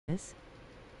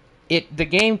The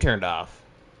game turned off.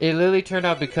 It literally turned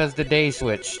off because the day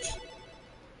switched.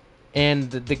 And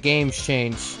the games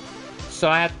changed. So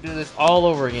I have to do this all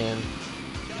over again.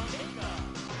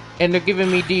 And they're giving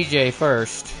me DJ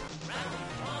first.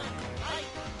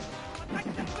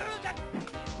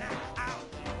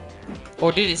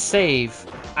 Or did it save?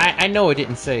 I know it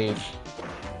didn't save.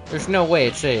 There's no way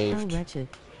it saved. How wretched.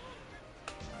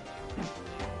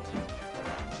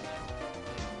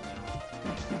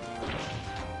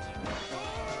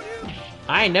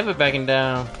 I ain't never backing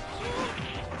down.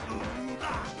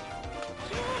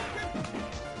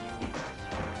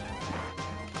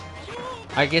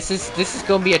 I guess this is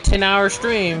gonna be a 10-hour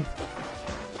stream.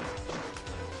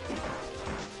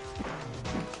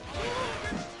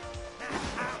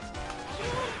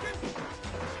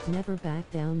 Never back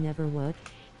down, never what?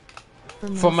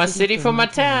 For my city, for my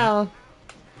town.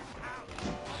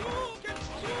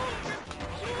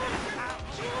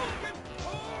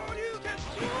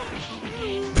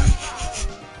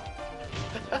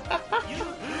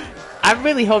 I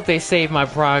really hope they save my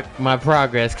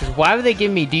progress, because why would they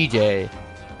give me DJ?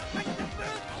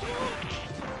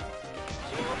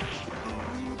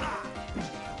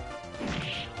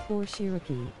 For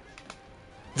Shiruki.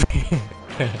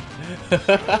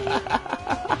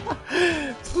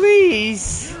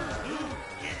 Please.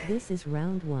 This is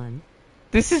round 1.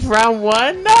 This is round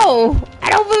 1? No! I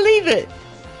don't believe it!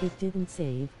 It didn't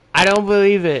save. I don't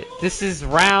believe it. This is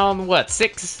round, what,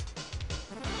 6?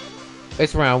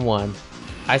 It's round 1.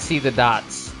 I see the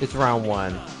dots. It's round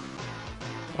 1.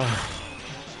 Oh,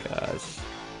 gosh.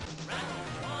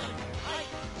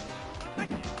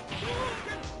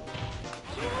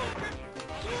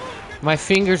 My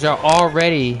fingers are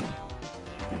already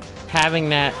having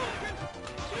that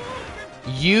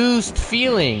used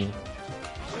feeling.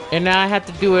 And now I have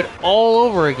to do it all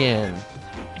over again.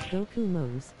 Goku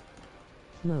Mo's.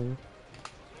 Mo.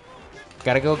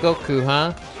 Gotta go Goku,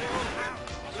 huh?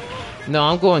 No,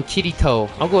 I'm going Kirito.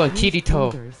 I'm going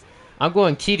Kirito. I'm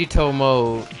going Kirito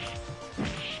mode.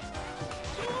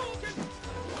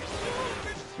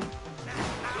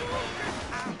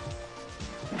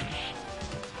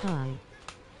 Hi.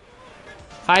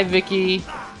 Hi, Vicky.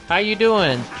 How you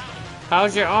doing?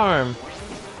 How's your arm?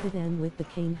 Hit in with the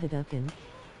𝐀𝐻𝐸.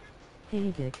 Hey,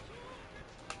 Vic.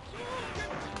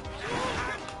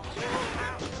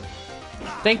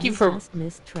 Thank you for. Just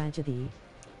missed tragedy.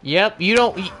 Yep. You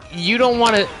don't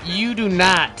want to. You do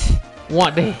not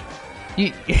want to.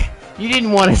 You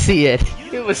didn't want to see it.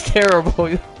 It was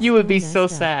terrible. You would be so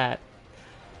sad.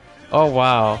 Oh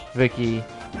wow, Vicky.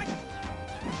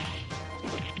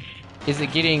 Is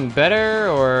it getting better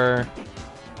or?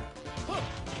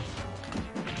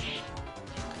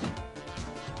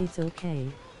 It's okay.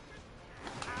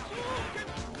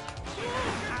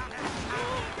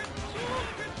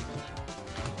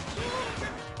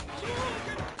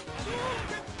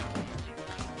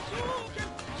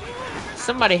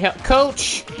 Somebody help.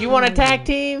 Coach, you want a tag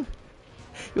team?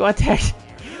 You want a tag?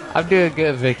 I'm doing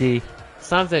good, Vicky.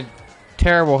 Something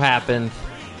terrible happened.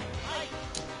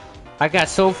 I got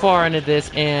so far into this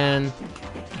and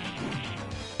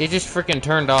it just freaking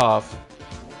turned off.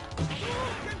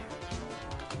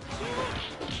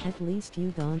 At least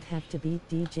you don't have to beat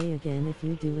DJ again if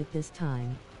you do it this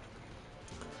time.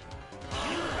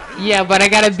 Yeah, but I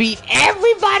gotta beat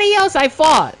everybody else I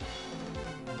fought.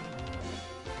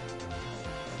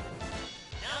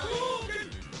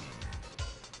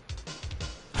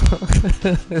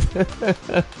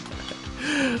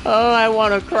 Oh, I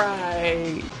wanna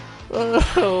cry.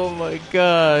 Oh my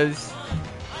gosh.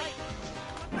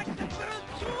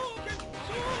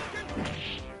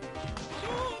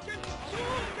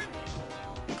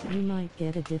 You might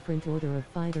get a different order of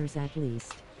fighters at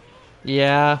least.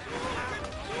 Yeah.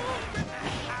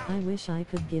 I wish I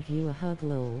could give you a hug,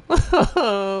 lol.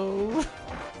 Oh.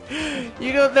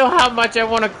 You don't know how much I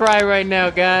want to cry right now,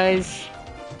 guys.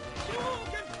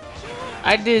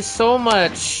 I did so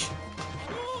much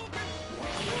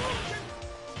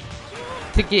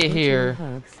to get here.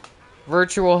 Hugs.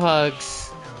 Virtual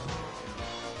hugs.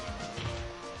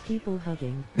 People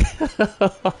hugging.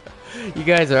 You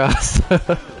guys are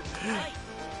awesome.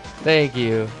 Thank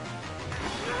you.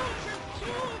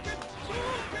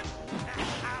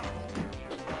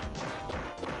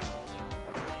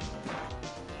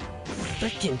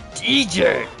 Freaking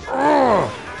DJ!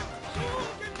 Ugh.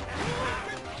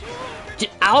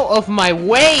 Get out of my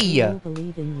way! I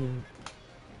believe in you.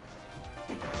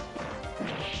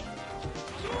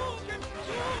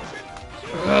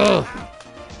 Ugh.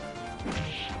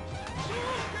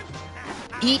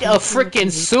 Eat a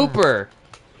freaking super!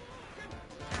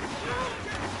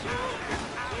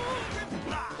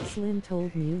 Slim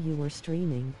told me you were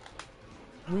streaming.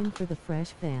 Win for the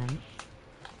Fresh fan.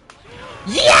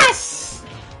 Yes!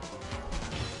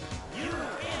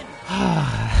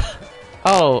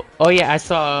 oh yeah, I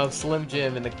saw Slim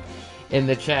Jim in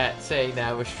the chat saying that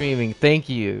I was streaming. Thank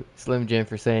you, Slim Jim,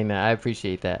 for saying that. I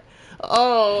appreciate that.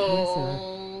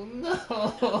 Oh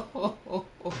no.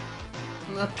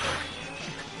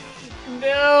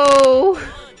 No!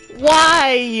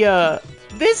 Why?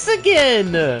 This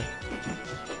again!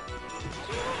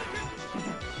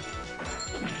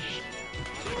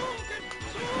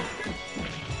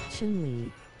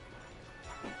 Chun-Li.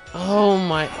 Oh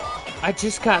my... I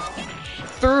just got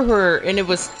through her and it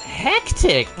was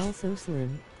hectic! Also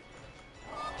Slim.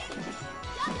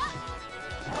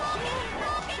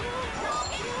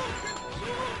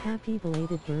 Happy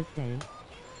belated birthday.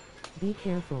 Be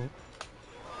careful.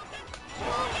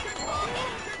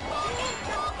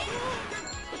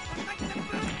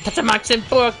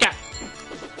 𝐂𝐻𝐿𝐴.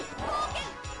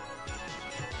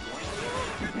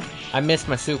 I missed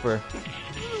my super.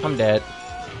 I'm dead.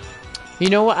 You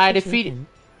know what? I defeated...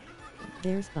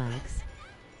 There's Bikes.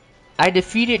 I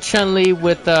defeated Chun-Li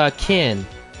with Kin.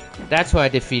 That's who I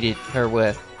defeated her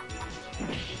with.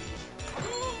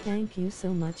 Thank you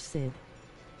so much, Sid.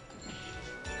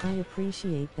 I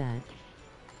appreciate that.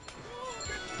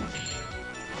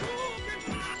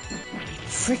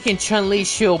 Freaking Chun-Li,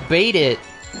 she'll bait it.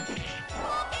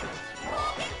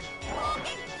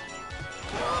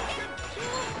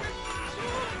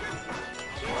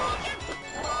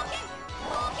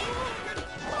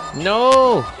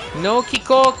 No! No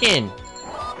Kikoken!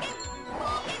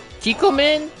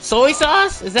 Kikomen? Soy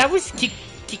sauce? Is that what's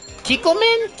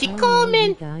Kikomen?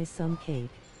 Kikomen! Guys, some cake.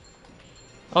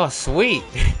 Oh, sweet.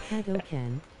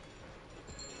 Hadoken.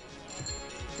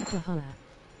 Kahala.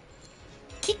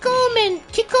 Kikomen!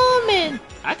 Kikomen!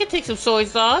 I could take some soy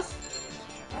sauce.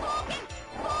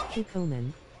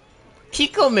 Kikomen.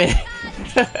 Kikomen!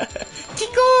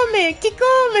 Kikomen!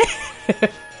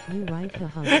 Kikomen! You right,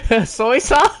 Kahala. Soy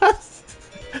sauce?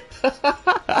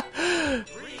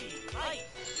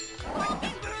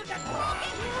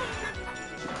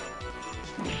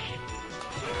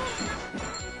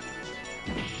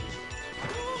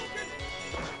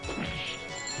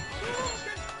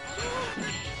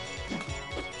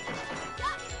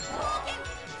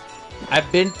 I've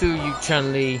been through you,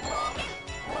 Chun-Li.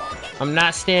 I'm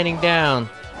not standing down.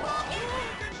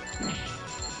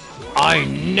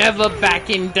 I'm never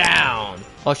backing down.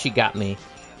 Oh, she got me.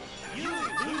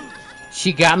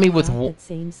 She got me with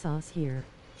same sauce here.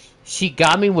 She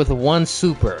got me with one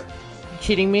super. You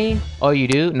kidding me? Oh, you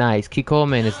do? Nice.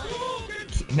 Kikomen is.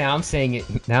 Now I'm saying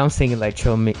it. Now I'm saying it like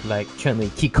Chun-Li.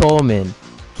 Kikomen.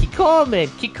 Kikomen.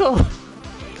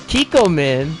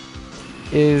 Kikomen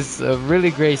is a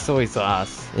really great soy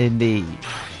sauce, indeed.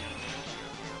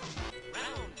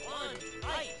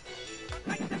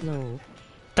 No.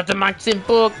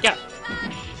 𝐶𝐻𝐿𝐴.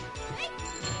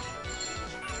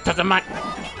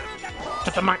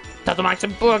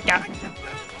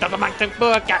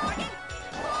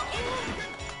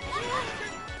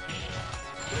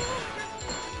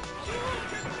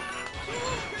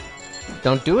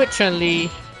 Don't do it, Chun-Li.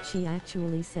 She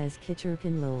actually says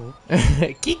𝐾𝐻𝐿𝐴.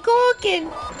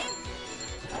 Kikoken.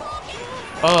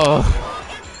 Oh,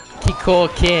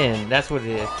 Kikoken. That's what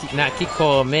it is. Not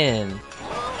Kikomen.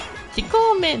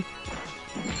 Kikomen.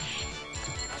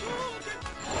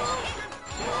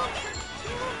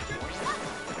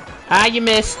 Ah, you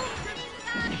missed.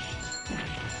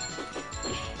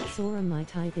 Sora, my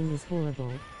typing is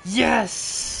horrible.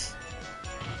 Yes.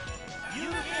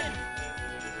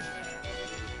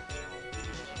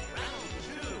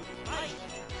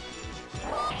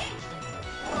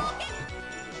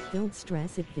 Don't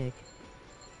stress it, Vic.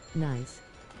 Nice.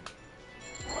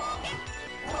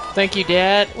 Thank you,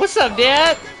 Dad. What's up,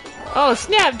 Dad? Oh,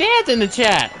 snap. Dad's in the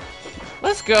chat.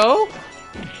 Let's go.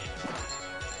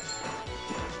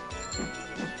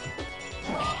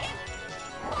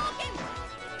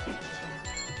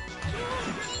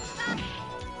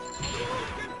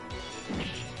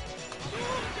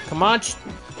 Come on.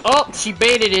 Oh, she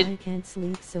baited it. I can't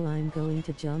sleep, so I'm going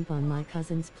to jump on my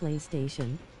cousin's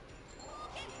PlayStation.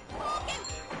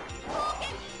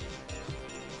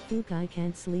 Fook, I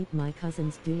can't sleep. My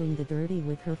cousin's doing the dirty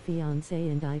with her fiance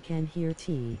and I can hear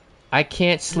T. I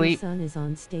can't sleep. My son is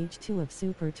on stage 2 of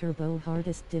Super Turbo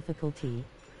hardest difficulty.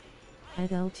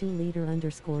 At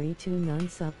L2leader_E2 none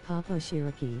sub Papa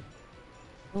Shiruki.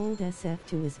 Old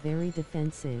SF2 is very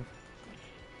defensive.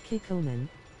 Kikomen.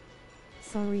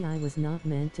 Sorry, I was not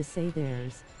meant to say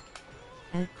theirs.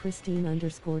 At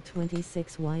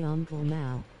Christine_26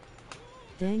 𝐌𝐮𝐬𝐢𝐜.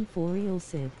 Dang for real,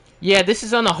 Sid. Yeah, this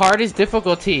is on the hardest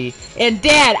difficulty. And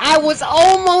Dad, I was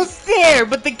almost there,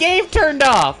 but the game turned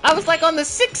off. I was like on the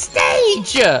 6th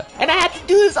stage, and I had to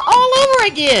do this all over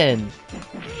again.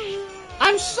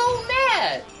 I'm so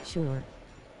mad. Sure.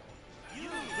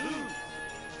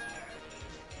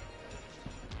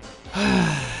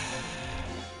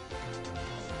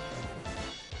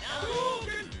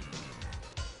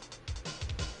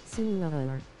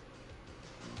 Suar.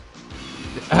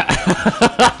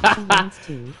 He wants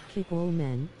to kick all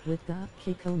men with the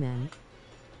𝐂𝐻𝐻𝐿.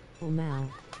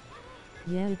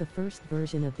 Yeah, the first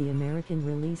version of the American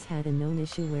release had a known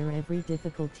issue where every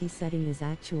difficulty setting is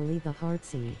actually the hard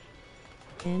C.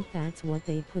 And that's what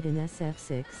they put in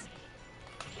SF6.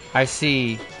 I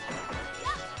see.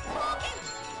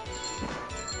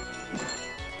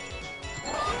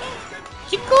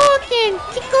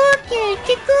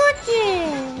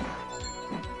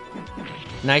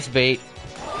 Nice bait.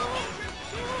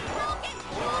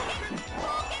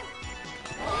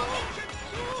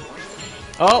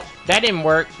 Oh, that didn't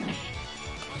work.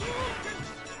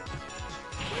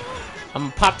 I'm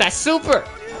gonna pop that super.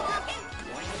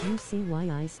 You see why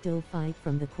I still fight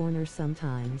from the corner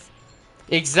sometimes.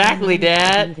 Exactly,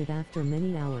 Dad. After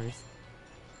many hours.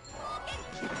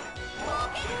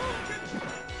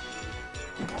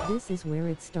 This is where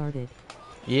it started.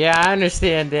 Yeah, I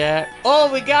understand, Dad.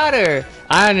 Oh, we got her.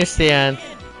 I understand.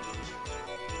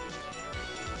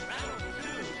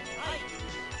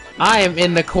 I am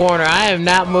in the corner. I am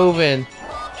not moving.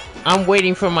 I'm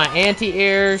waiting for my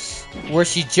anti-airs where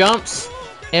she jumps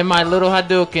and my little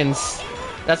Hadoukens.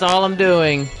 That's all I'm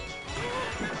doing.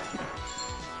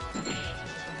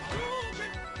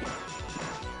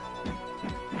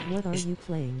 What are you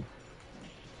playing?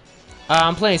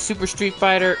 I'm playing Super Street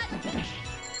Fighter.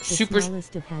 The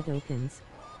smallest of Hadoukens.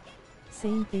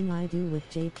 Same thing I do with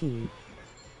JP.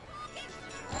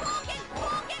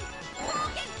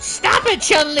 Stop it,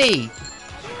 Chun-Li!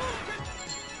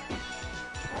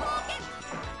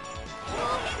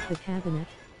 The cabinet.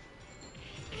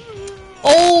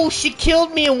 Oh, she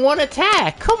killed me in one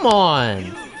attack. Come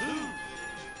on.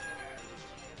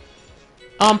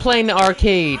 I'm playing the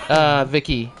arcade,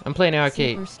 Vicky. I'm playing the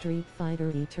arcade. Super Street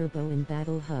Fighter E Turbo in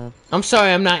BattleHub. I'm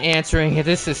sorry, I'm not answering it.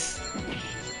 This is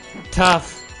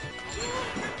tough.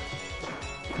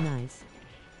 Nice.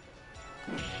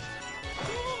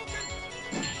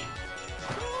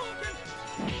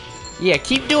 Yeah,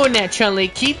 keep doing that, Chun-Li.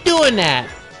 Keep doing that.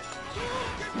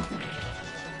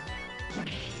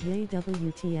 Yay,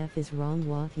 WTF is wrong,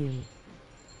 Wahyu.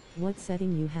 What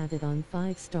setting you have it on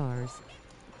 5 stars?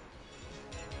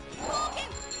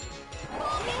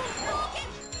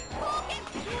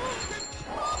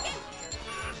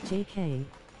 JK.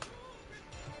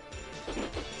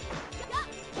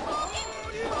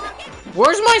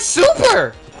 Where's my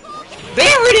super?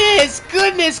 There it is!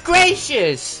 Goodness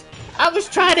gracious! I was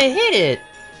trying to hit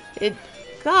it.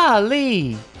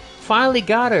 Golly. Finally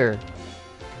got her.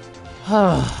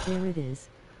 There it is.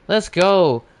 Let's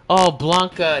go. Oh,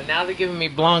 Blanca. Now they're giving me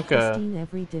Blanca. Christine,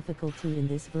 every difficulty in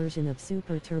this version of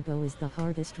Super Turbo is the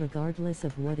hardest regardless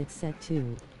of what it's set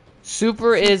to.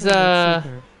 Super is,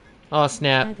 Super. Oh,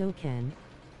 snap. Hadoken.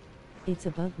 It's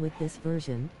a bug with this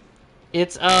version.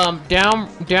 It's,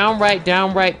 downright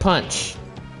punch.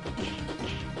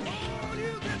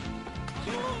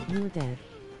 You're dead.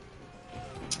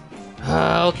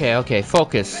 Okay,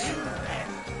 focus.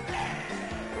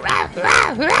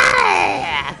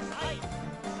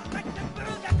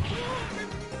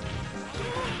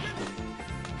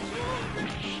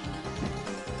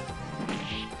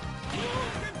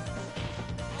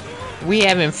 We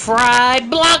haven't fried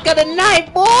Blanca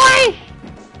tonight, boy!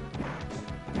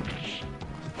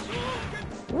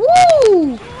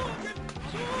 Woo!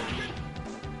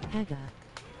 Haga.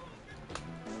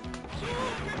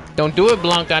 Don't do it,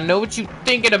 Blanca. I know what you're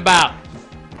thinking about.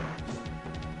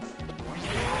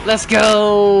 Let's I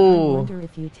go! wonder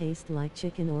if you taste like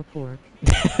chicken or pork.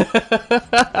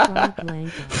 Fried Blanca.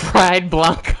 Fried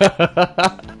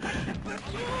Blanca.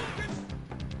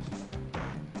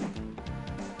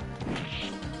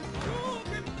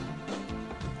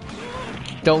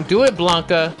 Don't do it,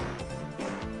 Blanca.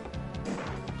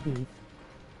 Beef.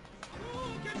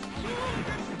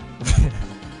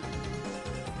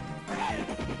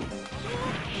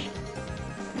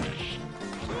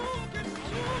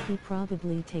 He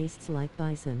probably tastes like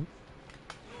bison.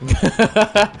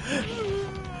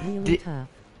 Really tough.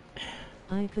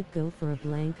 I could go for a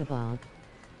Blanca Bob.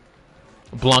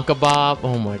 Blanca Bob?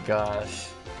 Oh my gosh.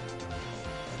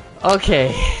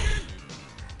 Okay.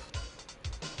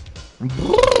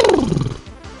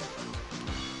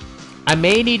 I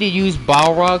may need to use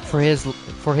Balrog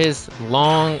for his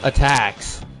long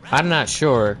attacks. I'm not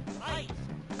sure.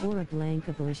 Or a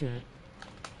Blanca Butcher.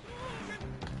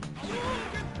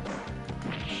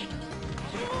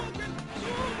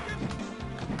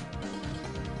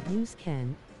 Use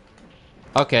Ken.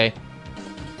 Okay.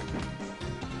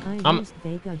 I used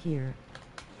Vega here.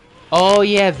 Oh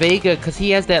yeah, Vega, cause he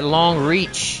has that long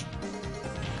reach.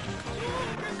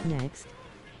 Next.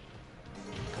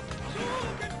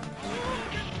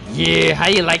 Yeah, how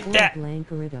you like that?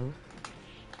 Blancarito.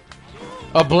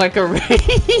 A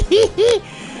Blancarito.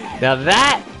 Now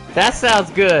that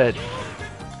sounds good.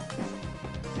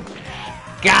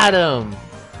 Got him.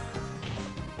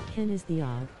 Ken is the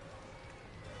odd.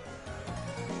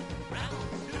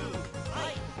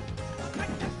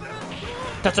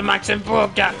 That's a maximum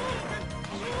got.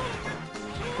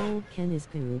 Old Ken is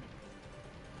good.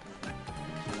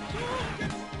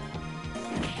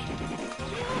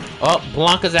 Oh,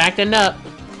 Blanca's acting up.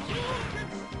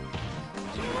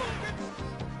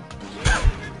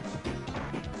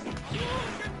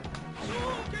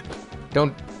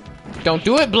 Don't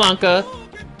do it, Blanca.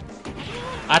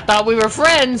 I thought we were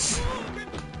friends.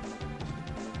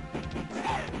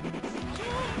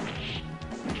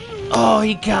 Oh,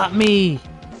 he got me.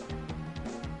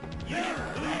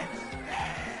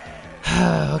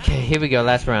 Okay, here we go,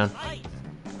 last round.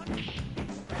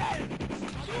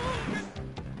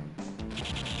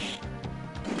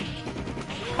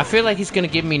 I feel like he's gonna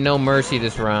give me no mercy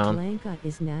this round. Blanca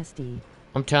is nasty.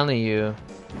 I'm telling you.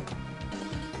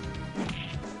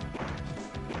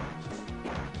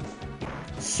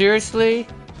 Seriously?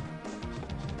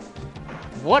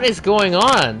 What is going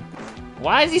on?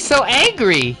 Why is he so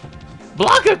angry?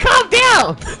 Blanca, calm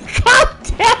down! Calm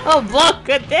down,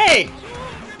 Blanca, dang!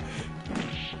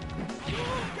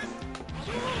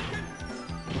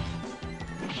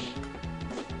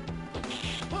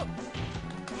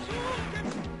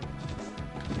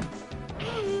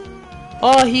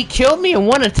 Oh, he killed me in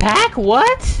one attack?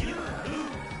 What?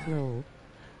 No.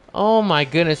 Oh my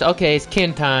goodness. Okay, it's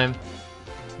kin time.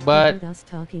 But heard us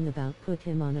talking about put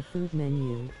him on a food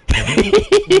menu.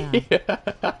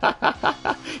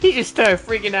 He just started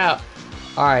freaking out.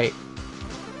 Alright.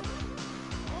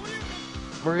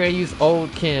 We're gonna use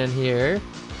old Ken here.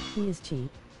 He is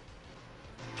cheap.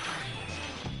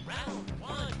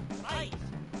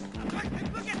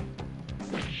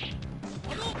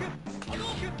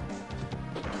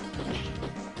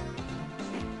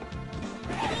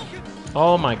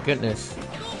 Oh my goodness.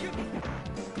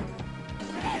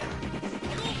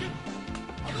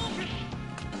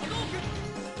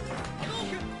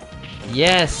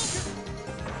 Yes.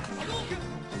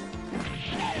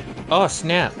 Oh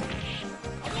snap.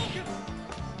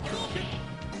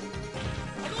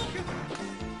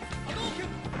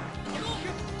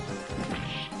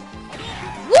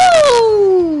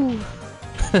 Woo!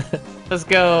 Let's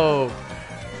go.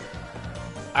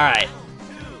 All right.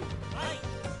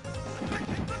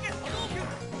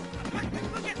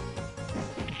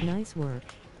 Nice work.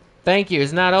 Thank you.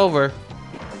 It's not over.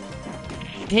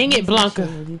 Dang it, Blanca.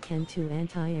 You can too.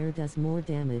 Anti-air does more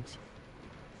damage.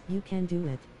 You can do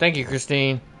it. Thank you,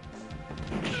 Christine.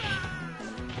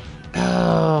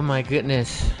 Oh my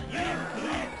goodness.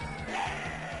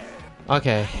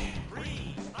 Okay.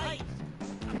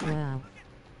 Wow.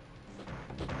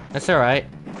 That's alright.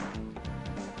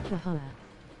 Haha.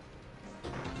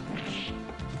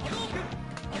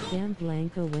 Damn,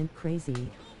 Blanca went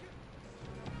crazy.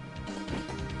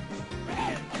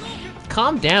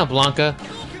 Calm down, Blanca.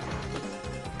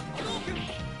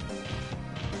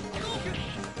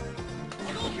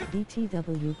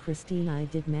 BTW, Christine, I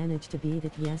did manage to beat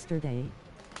it yesterday.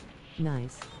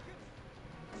 Nice.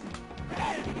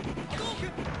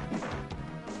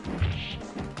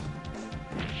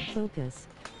 Focus.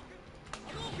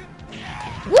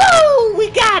 Woo! We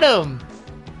got him!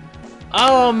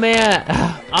 Oh man,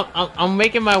 I'm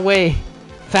making my way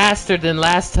faster than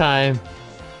last time.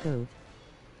 Goat.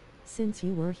 Since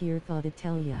you were here, thought I'd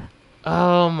tell ya.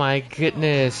 Oh my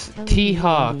goodness,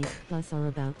 T-Hawk. Plus are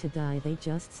about to die. They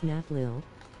just snap lil.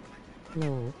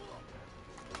 Lol.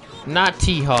 Not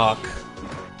T-Hawk.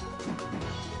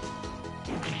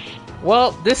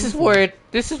 Well, this is where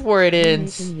it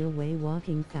ends. Making your way,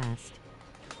 walking fast.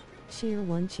 Cheer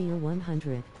 1, cheer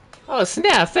 100. Oh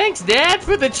snap! Thanks, Dad,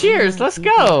 for the cheers. Let's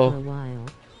go. For a while.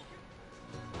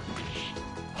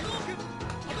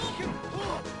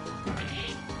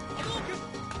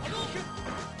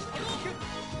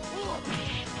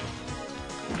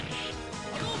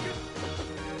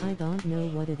 I don't know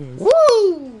what it is.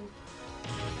 Woo!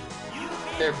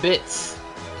 They're bits.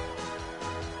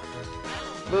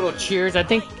 little cheers. I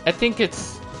think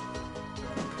it's.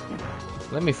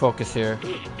 Let me focus here.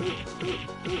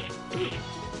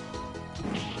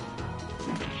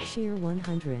 Sheer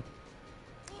 100.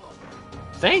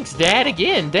 Thanks, Dad.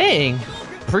 Again, dang.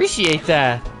 Appreciate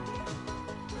that.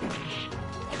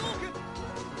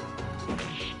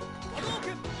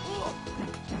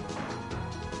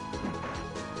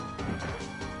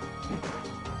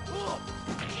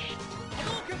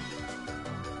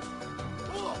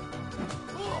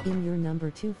 I'm your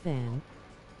number 2 fan.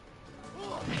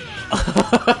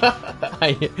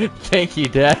 Thank you,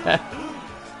 Dad.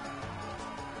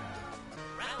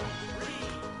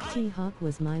 T-Hawk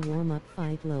was my warm-up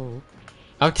fight lol.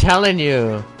 I'm telling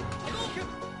you.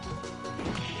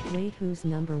 Wait, who's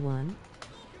number 1?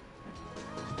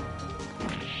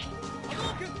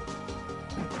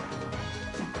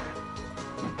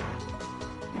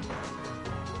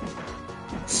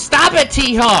 Stop it,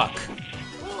 T-Hawk!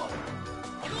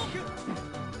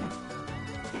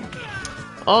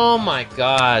 Oh my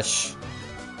gosh.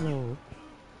 Lol.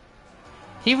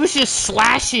 He was just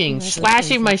slashing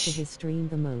my his stream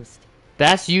the most.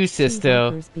 That's you,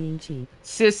 Sisto. Being cheap.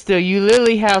 Sisto, you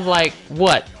literally have like,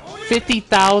 what,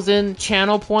 50,000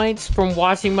 channel points from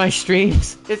watching my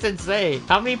streams? It's insane.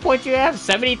 How many points you have?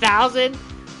 70,000?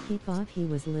 He thought he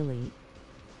was Lily.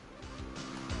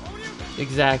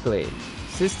 Exactly.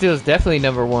 Sisto's definitely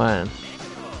number 1.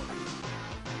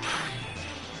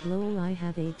 Lol, I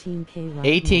have 18k right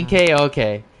 18k, now.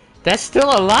 okay. That's still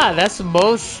a lot. That's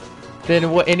most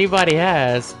than what anybody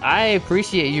has. I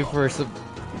appreciate you for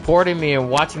supporting me and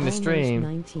watching the stream.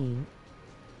 19.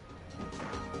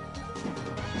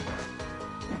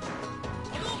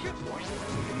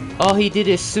 Oh, he did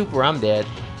his super. I'm dead.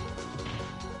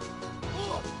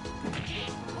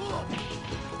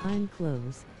 I'm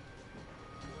close.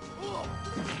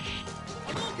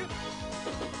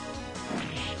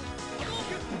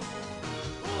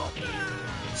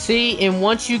 See, and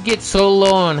once you get so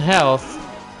low on health...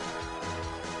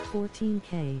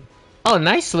 14k. Oh,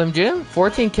 nice, Slim Jim.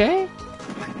 14k?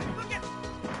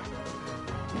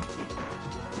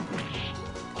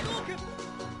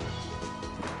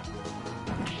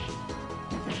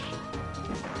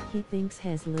 He thinks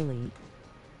has Lily.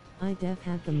 I def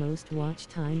had the most watch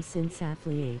time since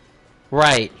Affiliate.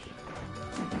 Right.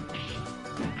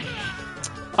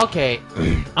 Okay,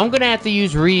 I'm gonna have to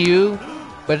use Ryu,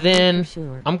 but then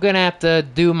Sure. I'm gonna have to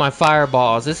do my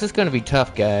fireballs. This is gonna be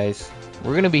tough, guys.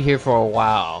 We're gonna be here for a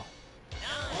while.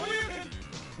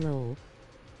 Lol.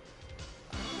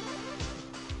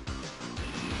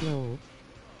 Lol.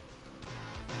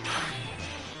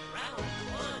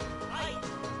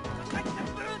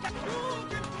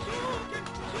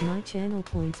 My channel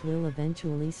points will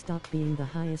eventually stop being the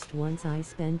highest once I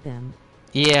spend them.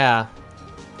 Yeah.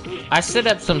 I set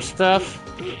up some stuff.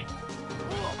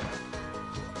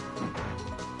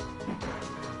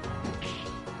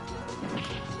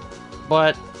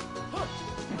 But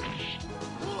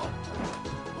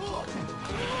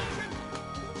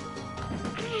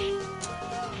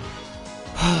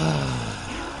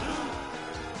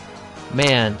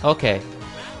man, okay.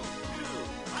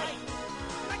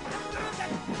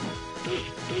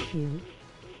 You.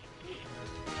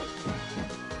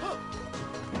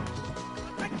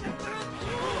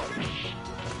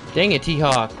 Dang it,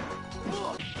 T-Hawk.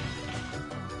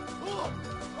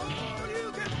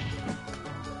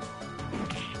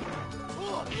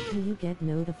 Do you get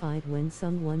notified when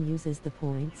someone uses the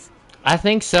points? I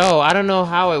think so. I don't know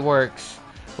how it works.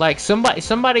 Like somebody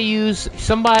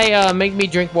make me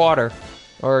drink water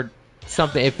or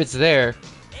something if it's there.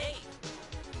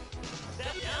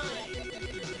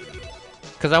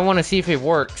 Cause I want to see if it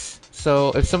works.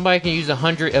 So if somebody can use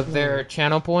 100 of their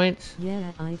channel points.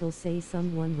 Yeah, Idol say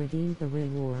someone redeemed the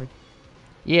reward.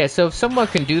 Yeah, so if someone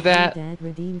can do that. Dad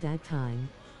redeemed that time.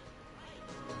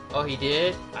 Oh, he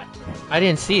did? I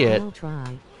didn't see it. I'll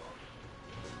try.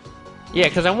 Yeah,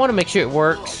 because I want to make sure it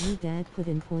works. Your dad put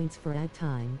in points for ad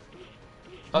time.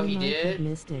 Oh, You he might did? have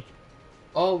missed it.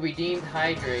 Oh, redeemed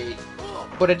hydrate.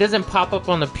 But it doesn't pop up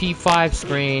on the P5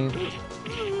 screen.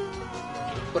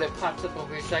 But it pops up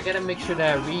over here, so I gotta make sure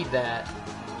that I read that.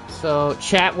 So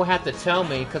chat will have to tell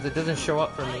me because it doesn't show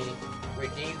up for me.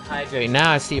 Redeemed hydrate.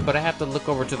 Now I see it, but I have to look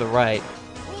over to the right.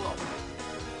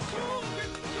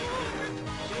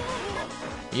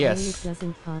 Yes. It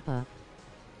doesn't pop up.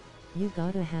 You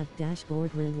gotta have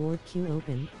dashboard reward queue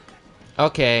open.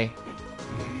 Okay.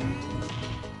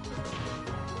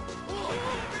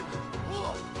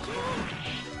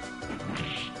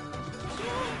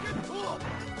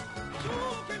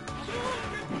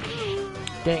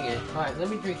 Dang it. Alright, let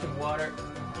me drink some water.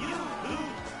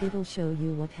 It'll show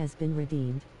you what has been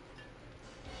redeemed.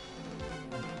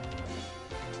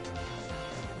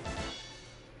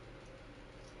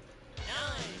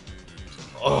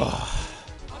 Oh.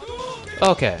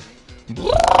 Okay.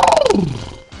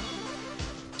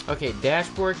 Okay,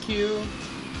 dashboard queue.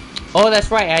 Oh, that's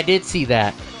right. I did see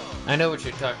that. I know what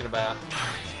you're talking about.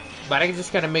 But I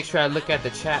just gotta make sure I look at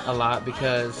the chat a lot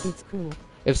because it's cool.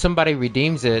 If somebody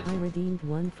redeems it. I redeemed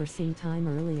one for same time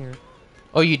earlier.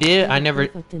 Oh, you did? I never.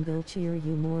 Perfect and will cheer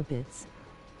you more bits.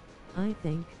 I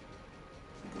think.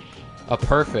 A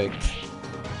perfect.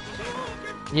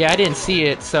 Yeah, I didn't see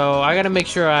it, so I gotta make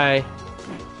sure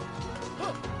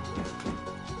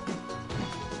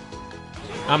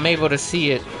I'm able to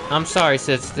see it. I'm sorry,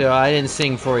 Sit Still. I didn't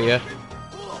sing for you.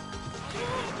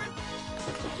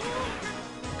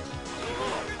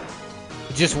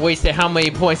 Just wasted. How many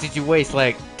points did you waste?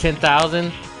 Like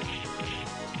 10,000?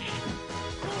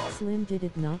 Slim did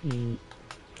it, not me.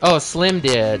 Oh, Slim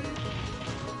did.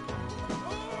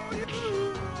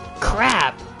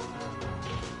 Crap.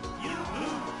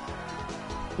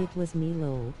 It was me,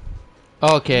 lol.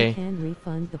 Okay. You can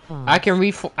refund the pause. I can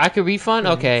refund.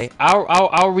 Yes. Okay.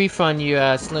 I'll refund you,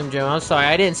 Slim Jim. I'm sorry.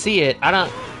 I didn't see it.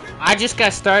 I just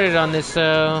got started on this.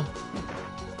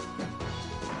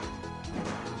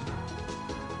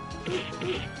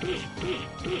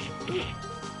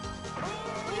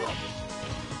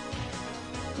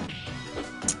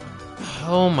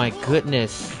 Oh my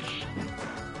goodness.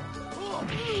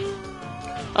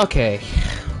 Okay.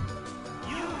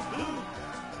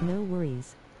 No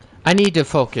worries. I need to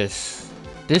focus.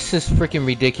 This is freaking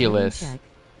ridiculous. Check.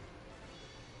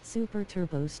 Super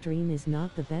Turbo Stream is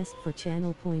not the best for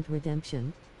channel point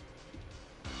redemption.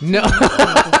 No.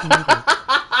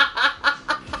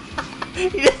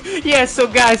 Yeah, so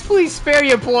guys, please spare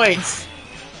your points.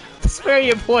 Spare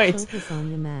your points. Focus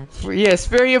on the match. Yeah,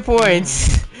 spare your points.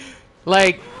 Yeah.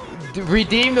 Like,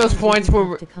 redeem those points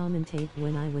for. To commentate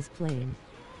when I was playing.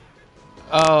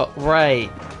 Oh,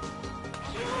 right.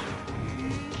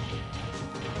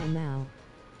 And now.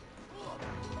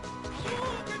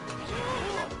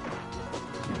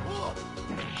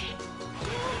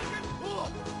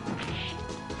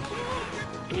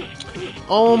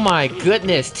 Oh my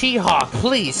goodness, T-Hawk,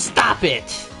 please stop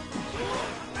it!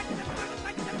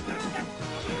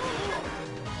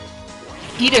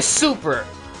 Eat a super!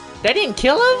 That didn't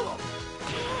kill him?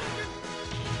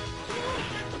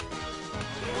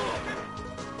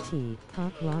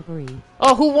 T-Hawk robbery.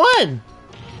 Oh, who won?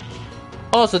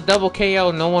 Oh, it's a double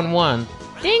KO, no one won.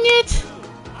 Dang it!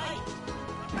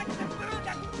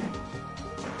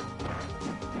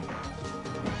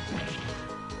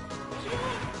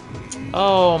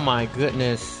 Oh my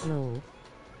goodness. No.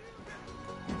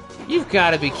 You've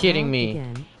got to be kidding me.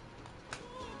 Again.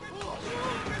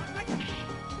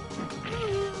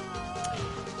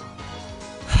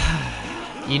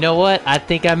 You know what? I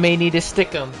think I may need to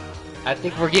stick him. I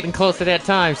think we're getting close to that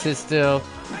time, Sit Still.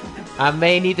 I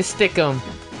may need to stick him.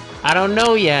 I don't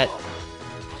know yet.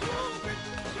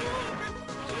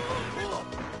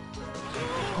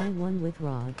 I won with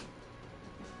Rod.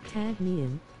 Tag me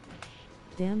in.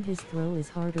 Damn, his throw is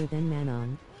harder than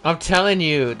Manon. I'm telling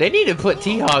you, they need to put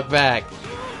T-Hawk back.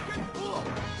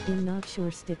 I'm not sure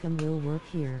Stickum will work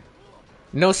here.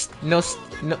 No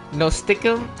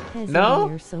Stickum?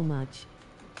 No? So much.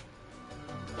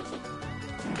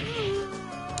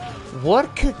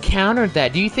 What could counter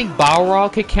that? Do you think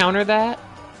Balrog could counter that?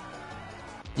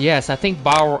 Yes, I think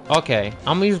Balrog. Okay,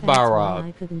 I'm gonna use Balrog.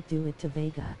 I couldn't do it to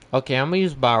Vega. Okay, I'm gonna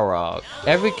use Balrog.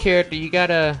 Every character you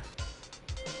gotta.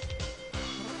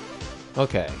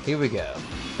 Okay, here we go.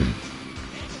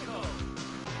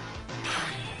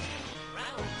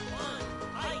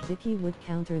 Vicky would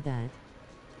counter that.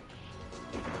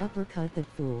 Uppercut that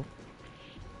fool.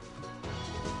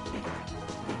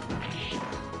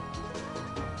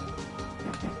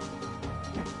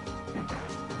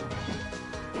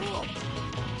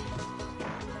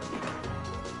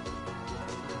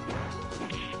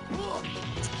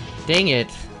 Dang it.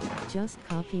 Just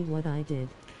copy what I did.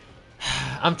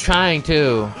 I'm trying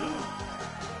to.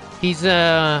 He's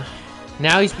now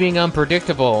he's being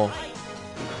unpredictable.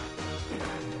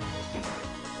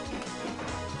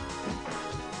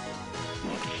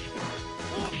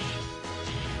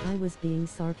 I was being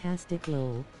sarcastic,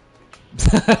 lol.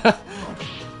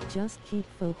 Just keep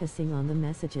focusing on the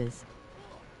messages.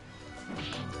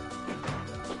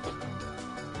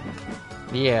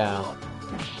 Yeah.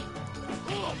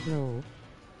 Lol.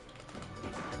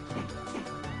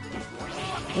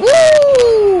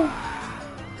 Woo!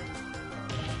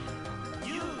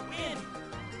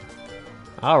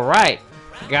 All right.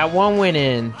 Got one win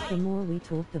in. The more we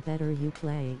talk, the better you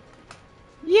play.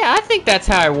 Yeah, I think that's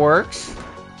how it works.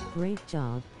 Great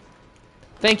job.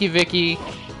 Thank you, Vicky.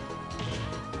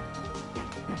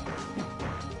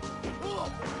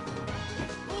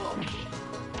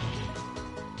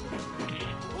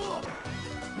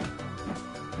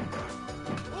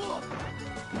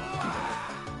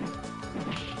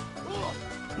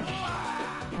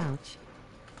 Ouch.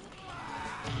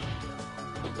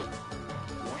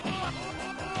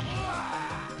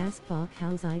 Ask Bach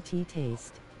how's IT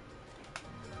taste.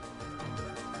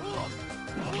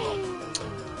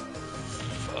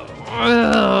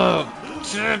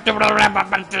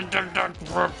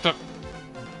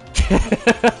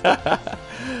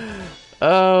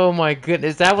 Oh my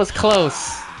goodness, that was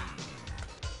close.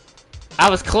 I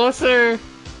was closer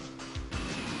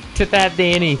to that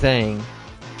than anything.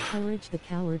 Courage the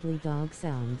cowardly dog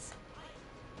sounds.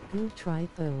 Good try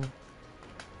foe.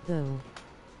 Though.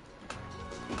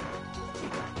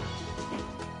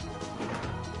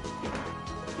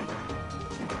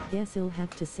 Guess he'll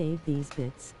have to save these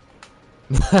bits.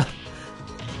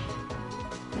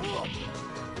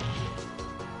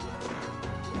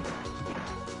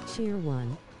 Cheer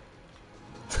one.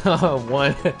 Oh,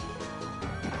 one.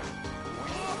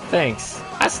 Thanks.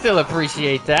 I still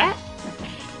appreciate that.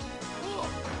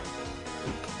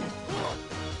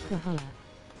 Haha.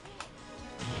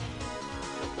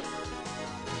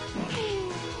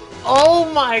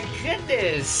 Oh my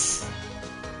goodness!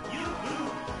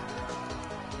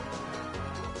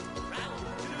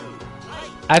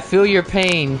 I feel your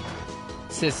pain,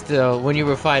 sister, when you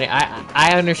were fighting.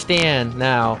 I understand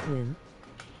now. Win.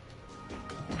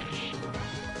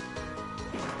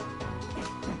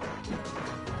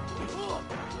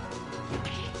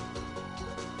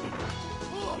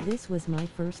 This was my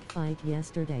first fight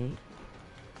yesterday.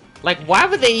 Like, why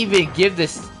would they even give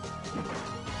this?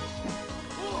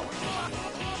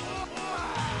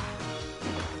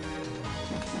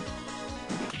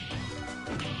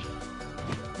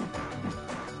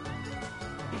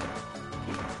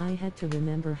 I had to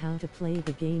remember how to play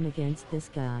the game against this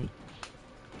guy.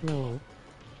 Lol.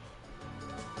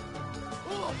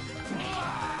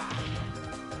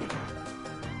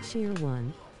 Cheer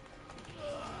one.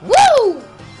 Woo!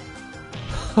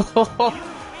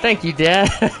 Thank you, Dad.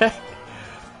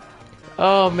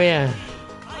 Oh man,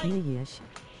 Yeesh.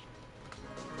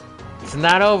 it's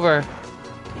not over.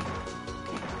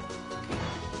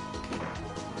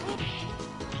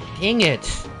 Dang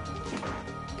it.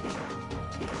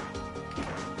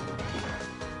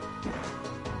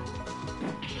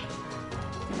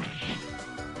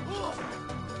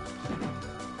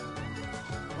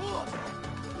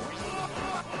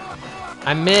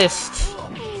 I missed.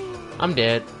 I'm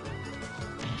dead.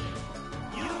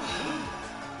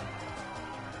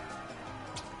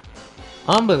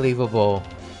 Unbelievable.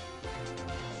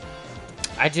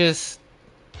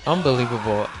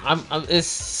 Unbelievable. It's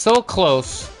so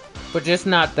close, but just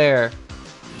not there.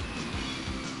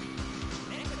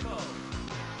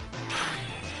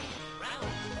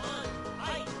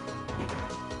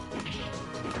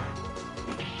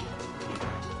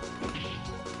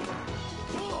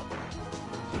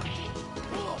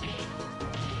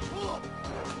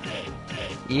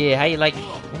 Yeah, how you like?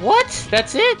 What?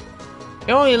 That's it?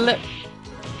 You only let.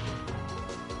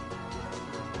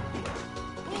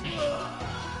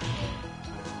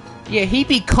 Yeah, he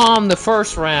be calm the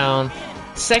first round.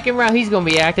 Second round, he's gonna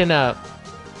be acting up.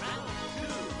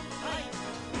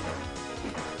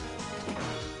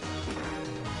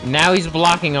 Now he's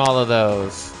blocking all of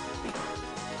those.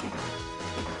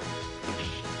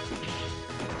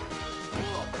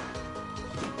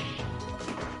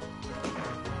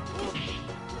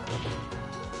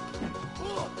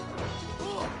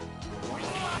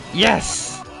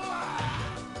 Yes!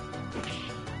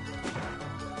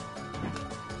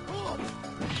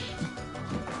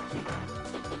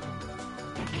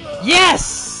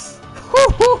 Yes!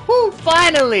 Woo-hoo-hoo!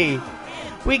 Finally!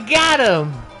 We got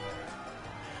him!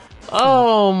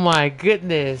 Oh my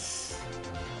goodness.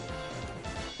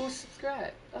 Who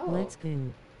subscribed? Oh. Let's go.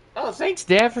 Oh, thanks,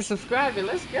 Dad, for subscribing.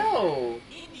 Let's go.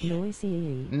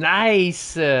 Noisy.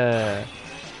 Nice.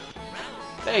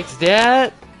 Thanks,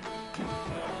 Dad.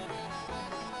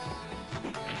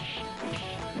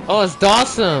 Oh, it's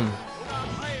Dawson.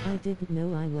 I didn't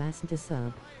know I wasn't a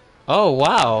sub. Oh,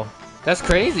 wow. That's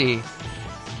crazy.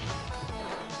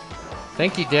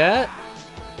 Thank you, Dad.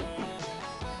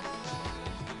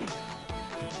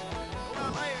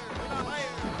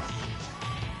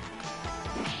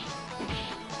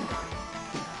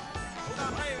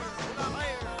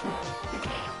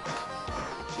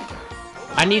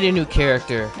 I need a new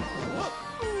character.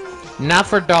 Not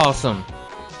for Dawson.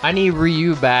 I need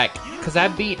Ryu back, because I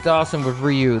beat Dawson with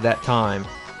Ryu that time.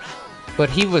 But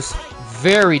he was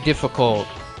very difficult.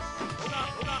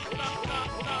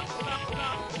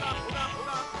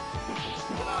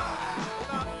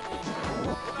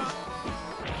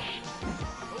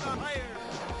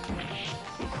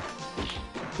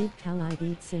 Big Cow I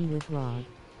beat Sim with Rod.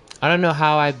 I don't know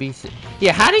how I beat it.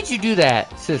 Yeah, how did you do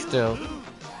that, Sisto?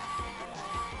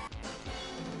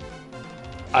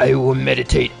 I will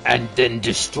meditate and then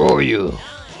destroy you.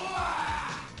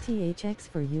 THX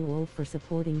for you all for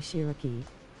supporting Shiruki.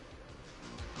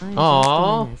 I'm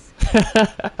Aww. just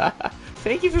a menace.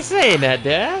 Thank you for saying that,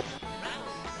 Dad.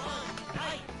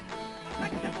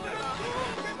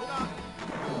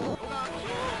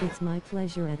 It's my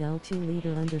pleasure at L2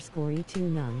 leader underscore E2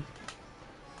 none.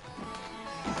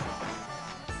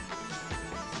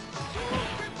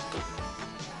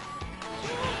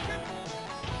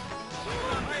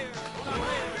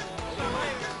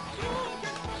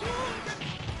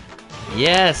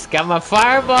 Yes, got my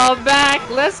fireball back.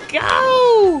 Let's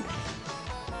go.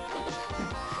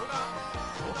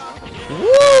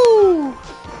 Woo!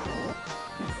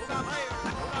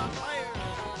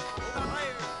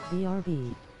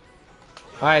 BRB.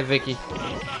 Alright, Vicky.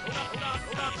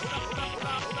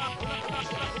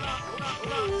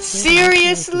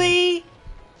 Seriously?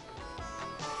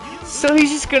 So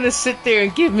he's just gonna sit there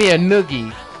and give me a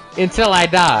noogie until I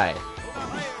die.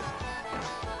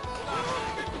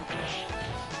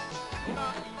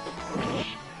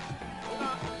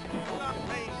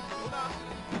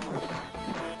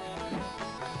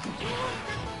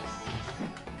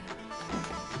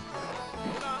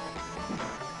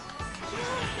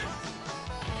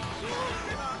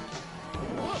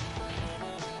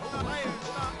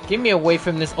 Get me away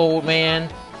from this old man.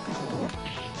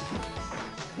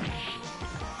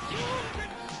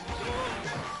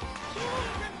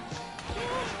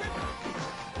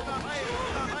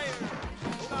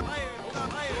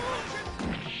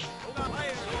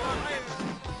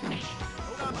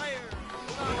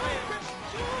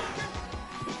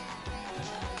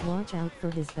 Watch out for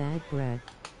his bad breath.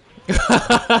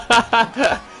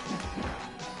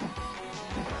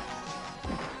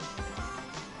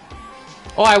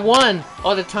 Oh, I won!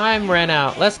 Oh, the time ran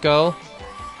out. Let's go.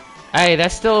 Hey,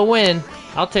 that's still a win.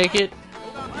 I'll take it.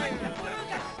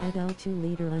 At L2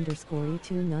 leader underscore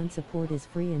E2 none support is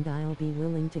free and I'll be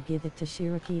willing to give it to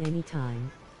Shiruki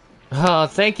anytime. Oh,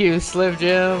 thank you, Slim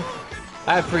Jim.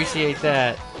 I appreciate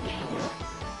that.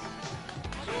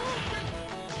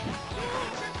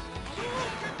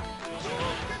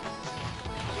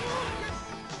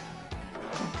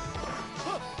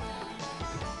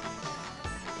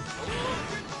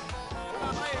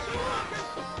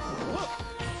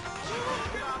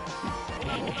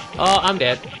 Oh, I'm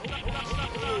dead.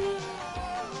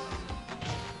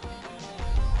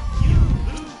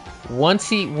 Once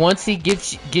he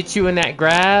gets you in that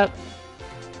grab,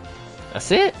 that's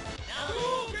it.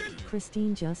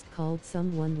 Christine just called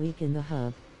someone weak in the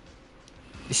hub.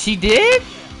 She did?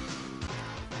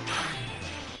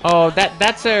 Oh,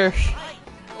 that's her.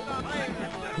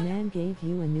 Man gave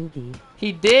you a noogie.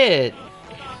 He did.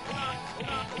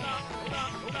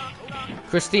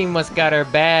 Christine must got her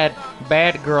bad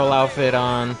girl outfit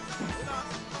on.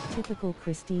 Typical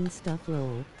Christine stuff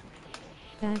lol.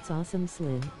 That's awesome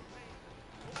Slim.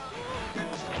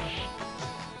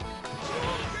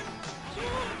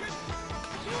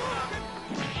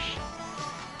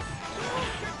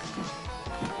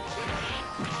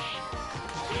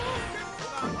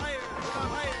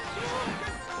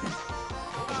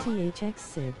 THX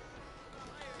Sid.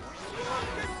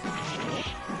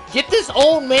 Get this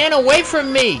old man away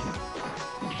from me!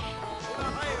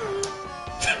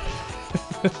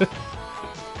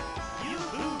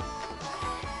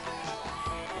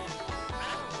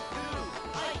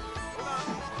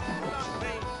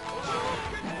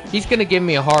 He's gonna give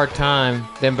me a hard time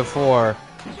than before.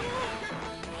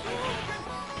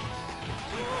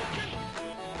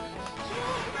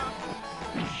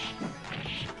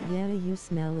 Yeah, you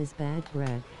smell his bad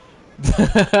breath.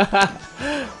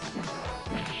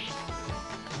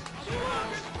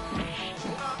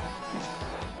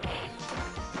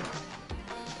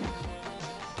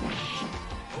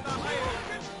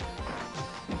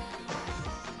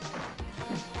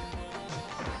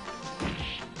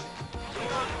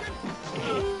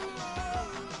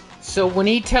 So when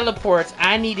he teleports,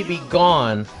 I need to be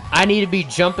gone. I need to be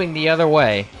jumping the other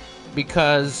way.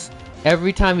 Because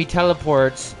every time he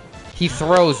teleports, he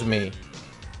throws me.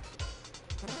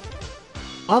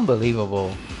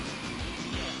 Unbelievable.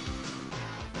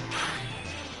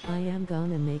 I am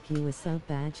gonna make you a sub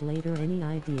badge later. Any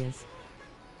ideas?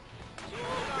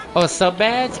 Oh, sub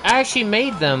badge? I actually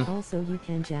made them. Also, you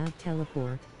can jab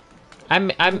teleport. I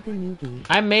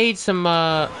made some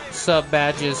sub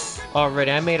badges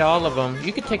already. I made all of them.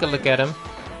 You can take a look at them.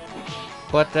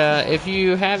 But if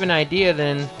you have an idea,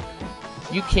 then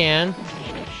you can.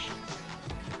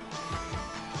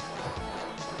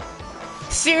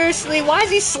 Seriously, why is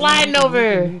he sliding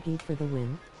over? For the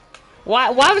win. Why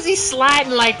was he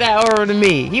sliding like that over to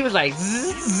me? He was like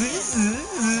zzz, zzz,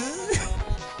 zzz.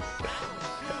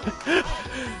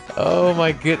 Oh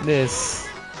my goodness.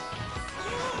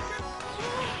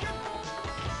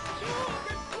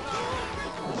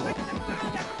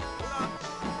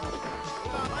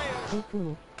 Oh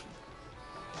cool.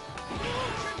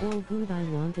 Oh good, I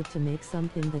wanted to make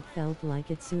something that felt like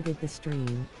it suited the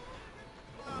stream.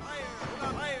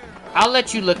 I'll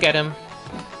let you look at him.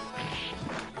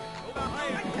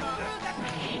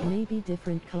 Maybe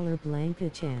different color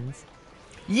𝐀𝐻𝐿.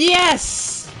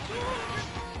 Yes!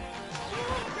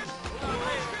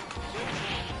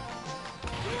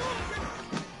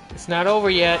 It's not over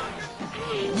yet.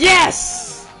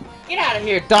 Yes! Get out of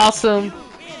here, Dawson!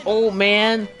 Old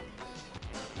man.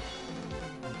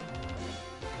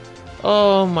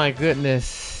 Oh my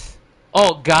goodness.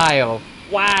 Oh, 𝐻𝐿.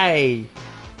 Why?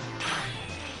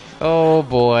 Oh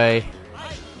boy.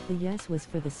 The yes was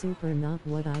for the super, not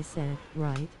what I said,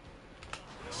 right?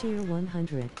 Sheer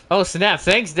 100. Oh snap,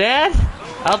 thanks Dad!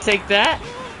 I'll take that.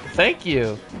 Thank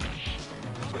you.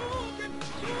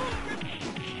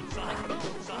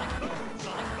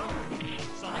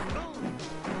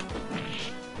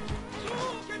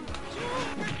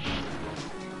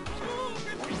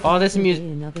 All this music.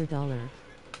 Another $1.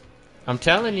 I'm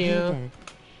telling you.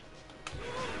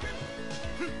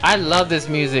 I love this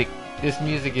music. This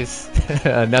music is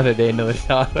another day, another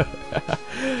dollar.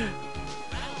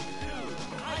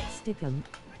 Stick 'em.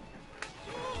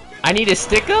 I need to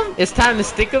stick 'em? It's time to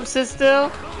stick 'em,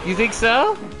 sister? You think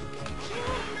so?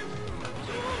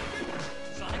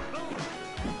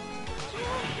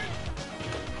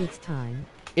 It's time.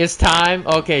 It's time?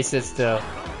 Okay, sister.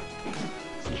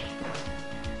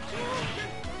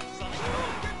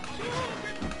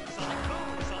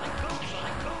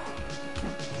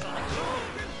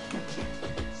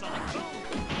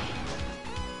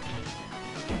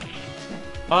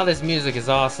 Oh, this music is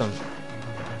awesome.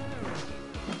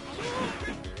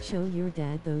 Show your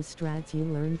dad those strats you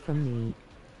learned from me.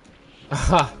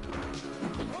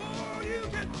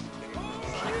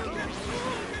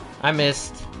 I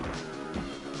missed.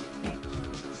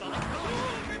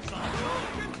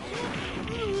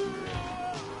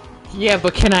 Yeah,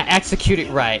 but can I execute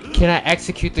it right? Can I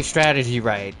execute the strategy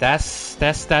right? That's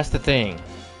the thing.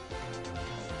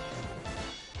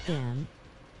 Damn.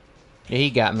 Yeah, he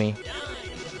got me.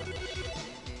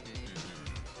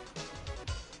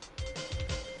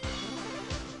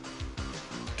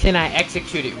 Can I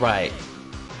execute it right?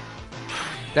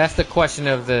 That's the question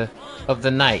of the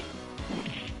night.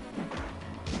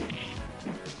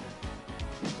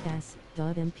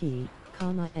 S.MP,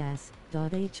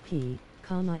 S.HP,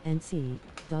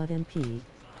 NC.MP.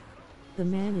 The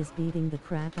man is beating the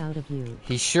crap out of you.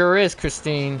 He sure is,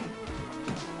 Christine.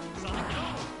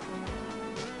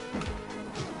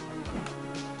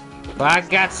 But I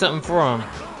got something for him.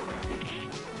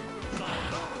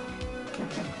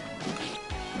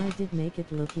 I did make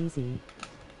it look easy.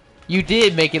 You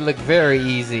did make it look very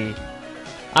easy.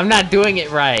 I'm not doing it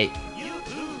right.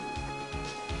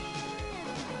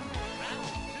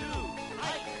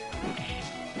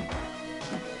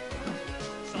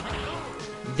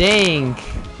 Dang.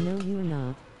 No, you're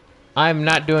not. I'm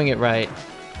not doing it right.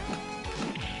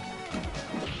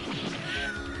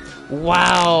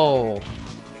 Wow.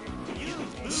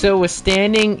 So it was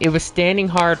standing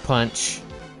hard punch.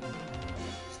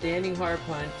 Standing hard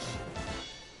punch.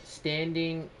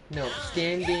 Standing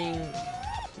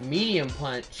medium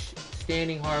punch.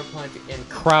 Standing hard punch and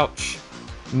crouch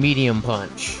medium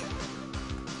punch.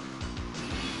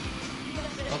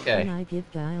 Okay. Can I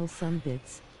give 𝐻𝐿 some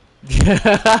bits?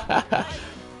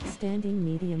 Standing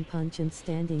medium punch and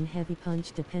standing heavy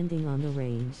punch depending on the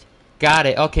range. Got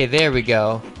it. Okay, there we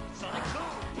go.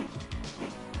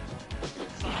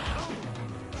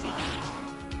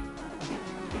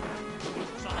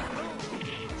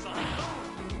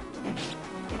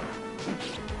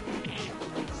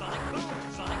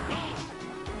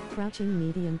 Crouching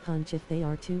medium punch if they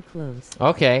are too close.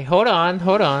 Okay, hold on.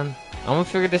 I'm gonna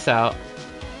figure this out.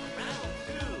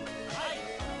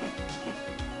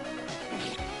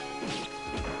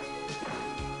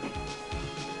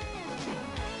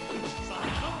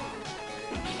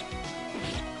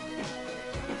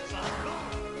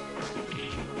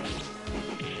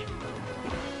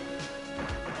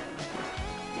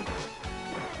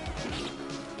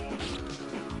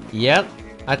 Yep.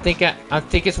 I think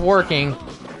it's working.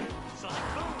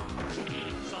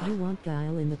 You want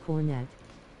Guile in the corner.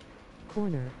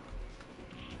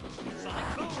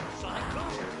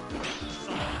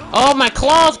 Oh, my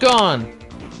claw's gone!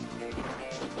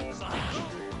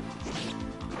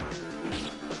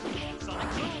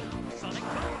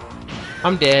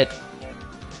 I'm dead.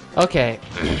 Okay.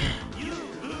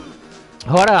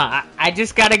 Hold on. I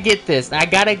just gotta get this. I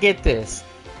gotta get this.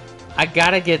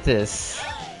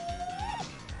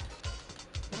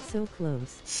 So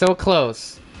close. So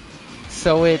close.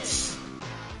 So it's...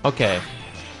 Okay.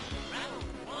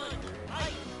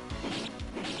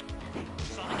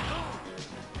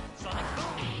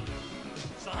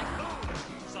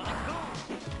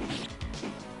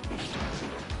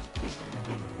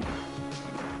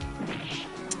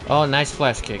 Oh, nice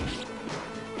flash kick.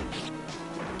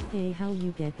 Hey, how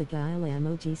you get the Guile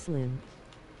emoji Slim?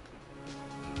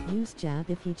 Use jab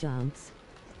if he jumps.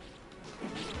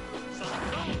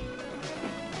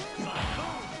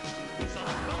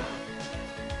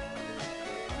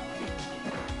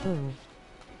 Oh.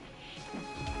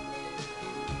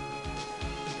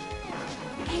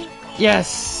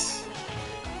 Yes!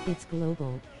 It's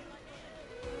global.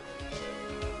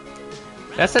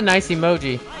 That's a nice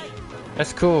emoji.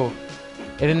 That's cool.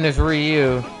 And then there's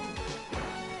Ryu.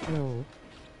 Roll.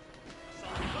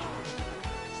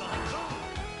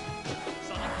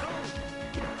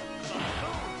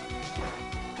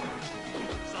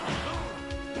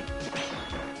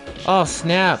 Oh,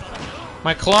 snap.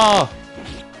 My claw.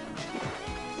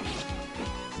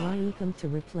 𝐌𝐮𝐬𝐜 to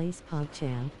replace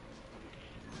PogChamp.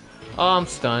 Oh, I'm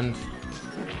stunned.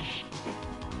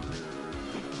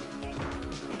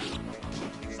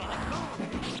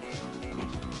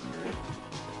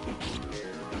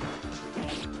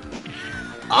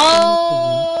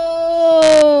 Oh!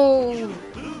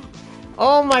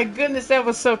 Oh my goodness, that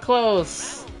was so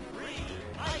close.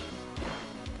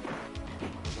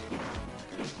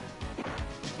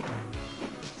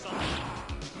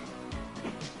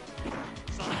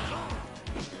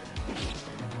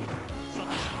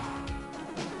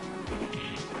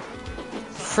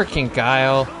 Freaking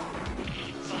Guile.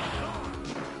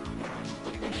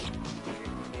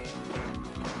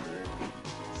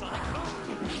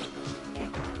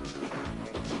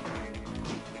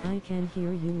 I can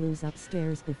hear you lose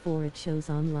upstairs before it shows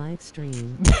on live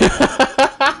stream.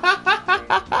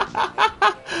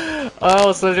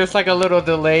 Oh, so there's like a little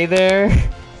delay there.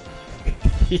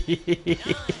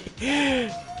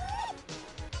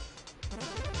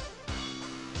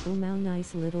 Oh, now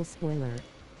nice little spoiler.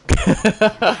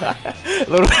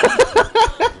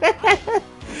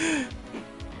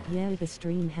 Yeah, the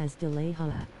stream has delay, huh?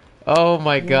 Oh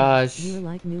my Yeah, gosh. you're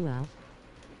like 𝐻𝐬𝐜.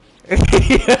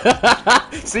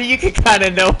 So you can kind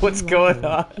of know what's going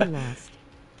on. He lost.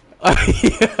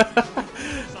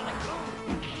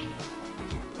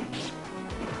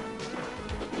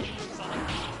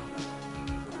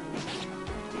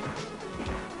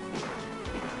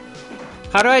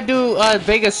 How do I do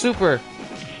Vega Super?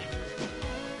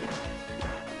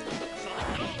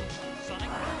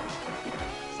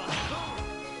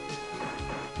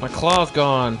 My claw's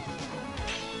gone.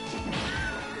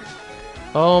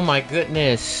 Oh my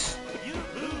goodness.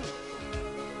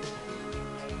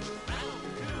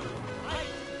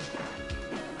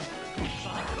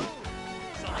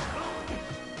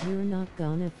 You're not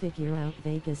gonna figure out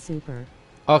Vega Super.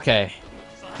 Okay.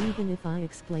 Even if I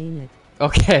explain it.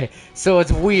 Okay. So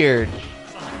it's weird.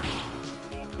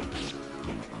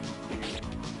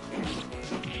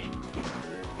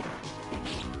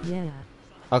 Yeah.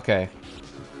 Okay.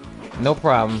 No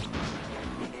problem.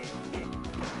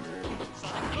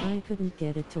 I couldn't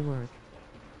get it to work.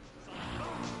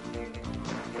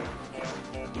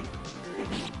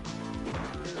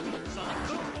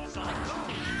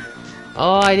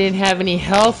 Oh, I didn't have any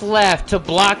health left to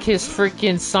block his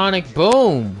freaking sonic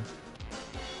boom.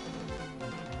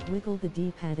 Wiggle the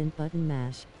D-pad and button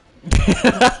mash.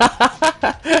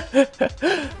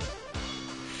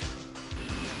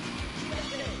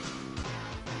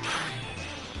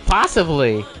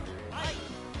 Possibly.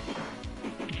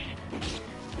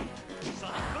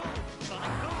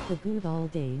 The good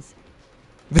old days.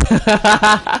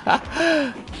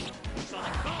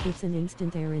 It's an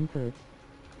instant air input.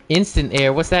 Instant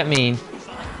air, what's that mean?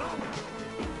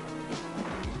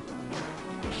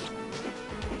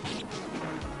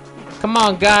 Come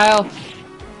on, Guile.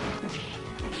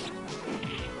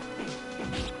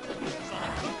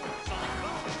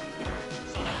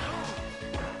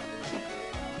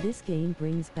 This game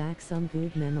brings back some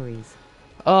good memories.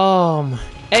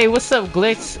 Hey, what's up,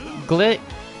 Glix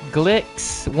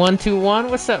 121?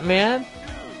 What's up, man?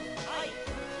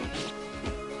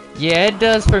 Yeah, it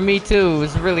does for me too.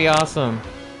 It's really awesome.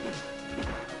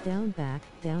 Down back,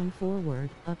 down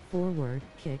forward, up forward,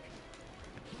 kick.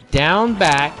 Down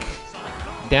back,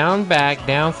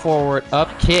 down forward,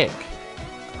 up kick.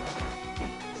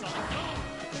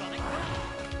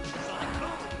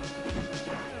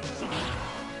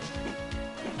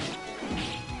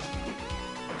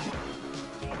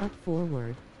 Up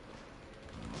forward.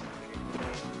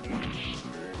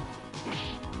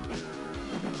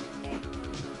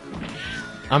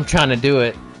 I'm trying to do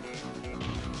it.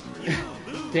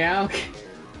 Down.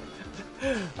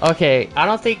 Okay, I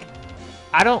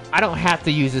don't have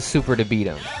to use a super to beat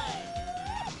him.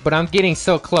 But I'm getting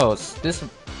so close. This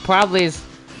probably is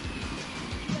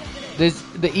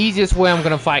the easiest way I'm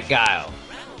gonna fight Guile.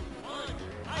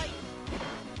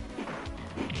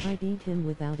 I beat him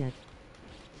without it.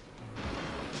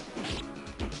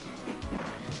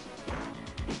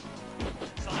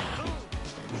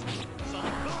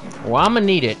 Well, I'ma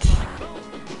need it.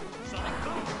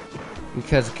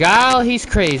 Because Guile, he's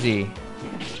crazy.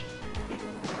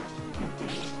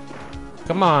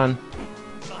 Come on.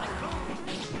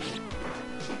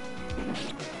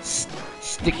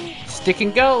 Stick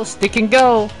and go, stick and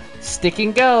go, stick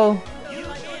and go.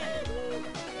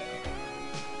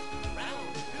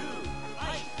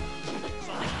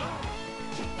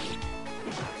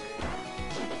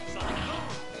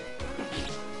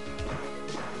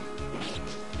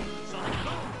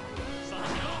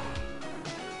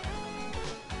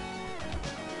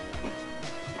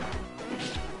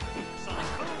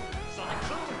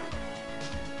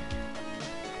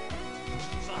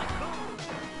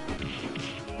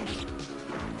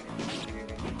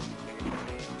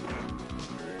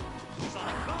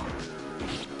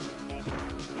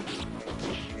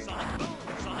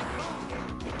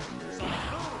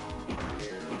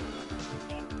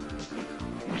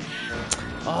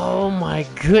 Oh my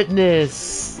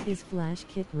goodness! His flash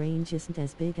kick range isn't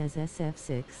as big as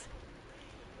SF6.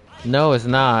 No, it's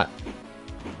not.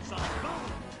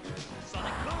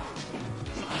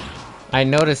 I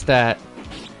noticed that.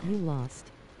 You lost.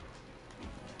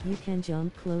 You can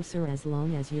jump closer as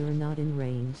long as you're not in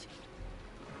range.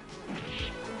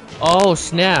 Oh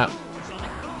snap!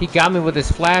 He got me with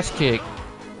his flash kick.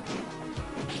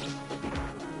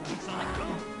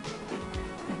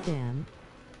 Damn.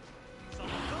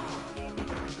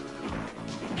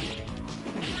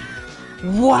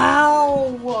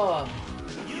 Wow!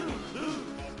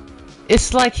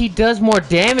 It's like he does more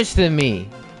damage than me.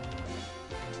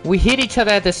 We hit each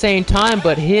other at the same time,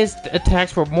 but his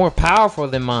attacks were more powerful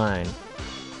than mine.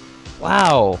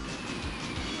 Wow.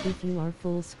 If you are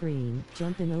full screen,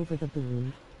 jumping over the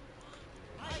boom.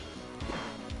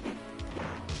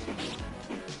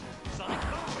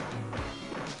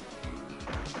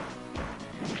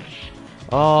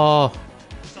 Oh.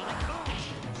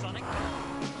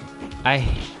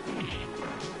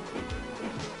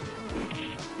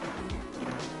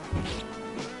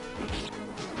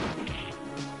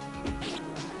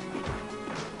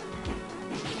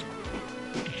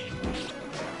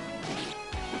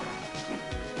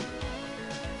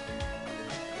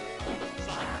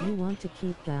 You want to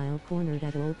keep Guile cornered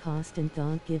at all cost and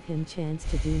don't give him chance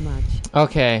to do much.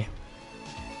 Okay.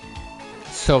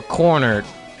 So cornered.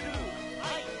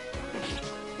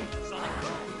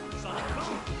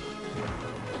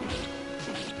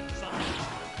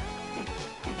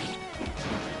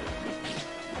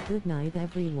 Good night,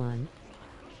 everyone.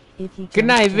 If you Good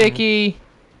night, Vicky.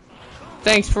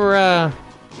 Thanks for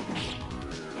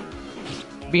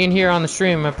being here on the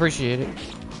stream. I appreciate it.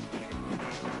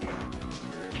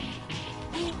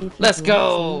 Let's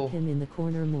go. Him in the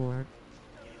corner more.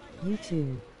 You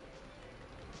too.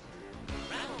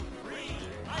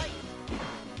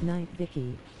 Night,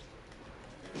 Vicky.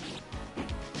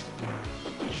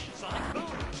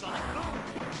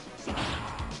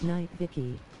 Night,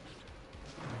 Vicky.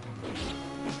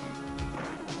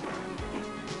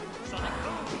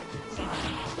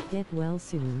 Get well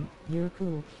soon, you're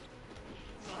cool.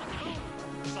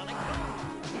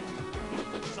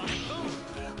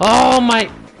 Oh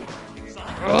my!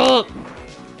 Ugh.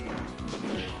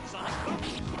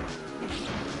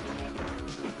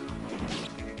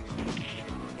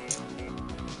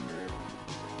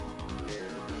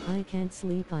 I can't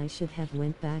sleep. I should have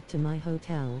went back to my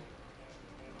hotel.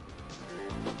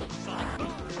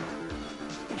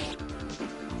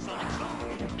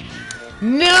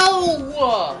 No!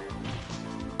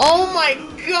 Oh my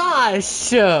gosh!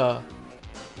 That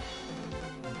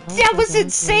was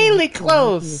insanely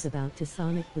close! He is about to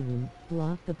sonic boom.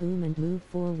 Block the boom and move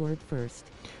forward first.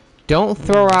 Don't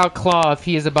throw out claw if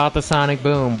he is about to sonic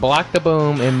boom. Block the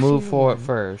boom and move forward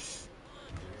first.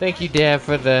 Thank you, Dad,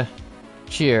 for the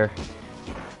cheer.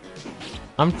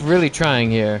 I'm really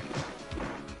trying here.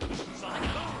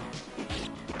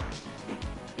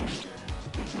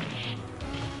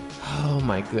 Oh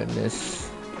my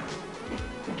goodness.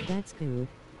 That's good.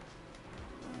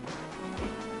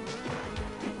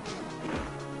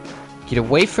 Get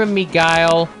away from me,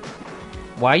 Guile.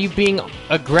 Why are you being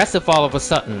aggressive all of a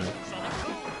sudden?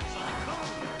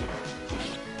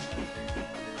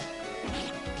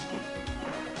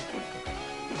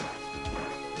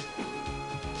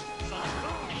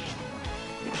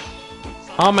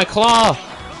 Oh, my claw!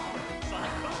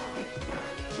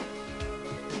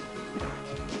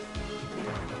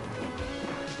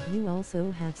 You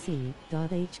also have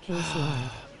𝐶.HK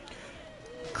slide.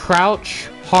 Crouch,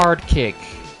 hard kick.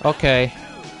 Okay.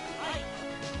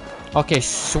 Okay,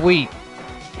 sweet.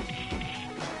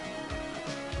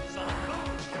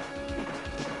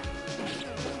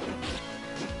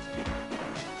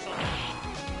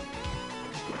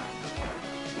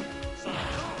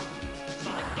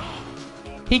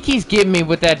 He keeps getting me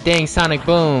with that dang sonic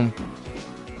boom.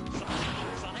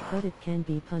 But it can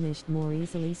be punished more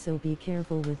easily, so be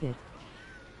careful with it.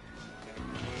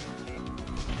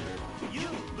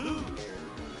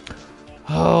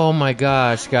 Oh my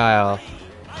gosh, Guile.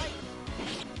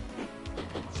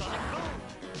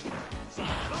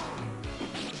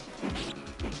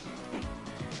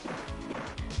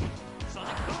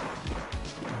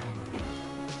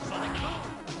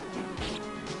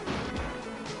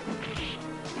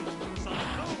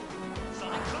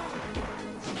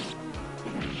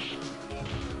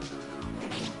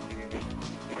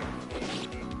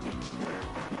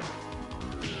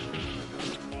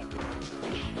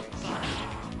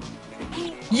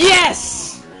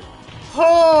 Yes!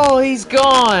 Oh, he's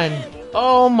gone!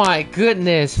 Oh my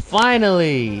goodness,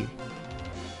 finally!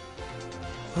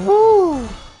 Whew!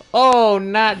 Oh,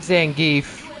 not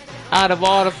Zangief. Out of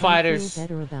all the fighters. I feel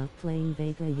better about playing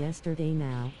Vega yesterday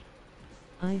now.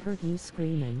 I heard you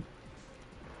screaming.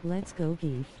 Let's go,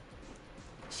 Geef.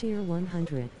 Sheer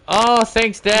 100. Oh,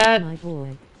 thanks, Dad. My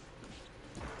boy.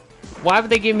 Why would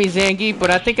they give me Zangief? But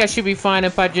I think I should be fine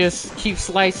if I just keep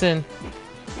slicing.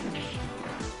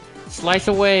 Slice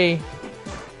away.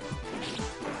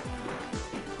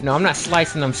 No, I'm not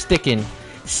slicing, I'm sticking.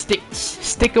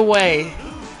 Stick away.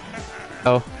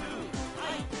 Oh.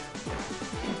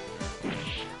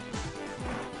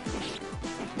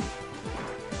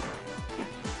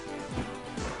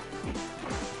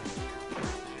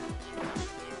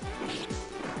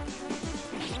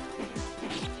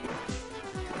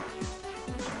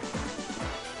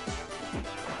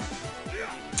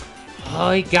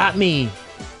 Oh, he got me.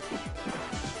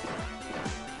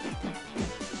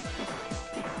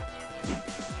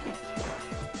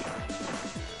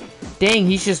 Dang,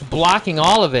 he's just blocking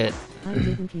all of it. I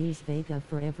didn't use Vega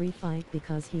for every fight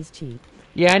because he's cheap.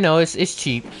 Yeah, I know, it's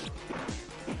cheap.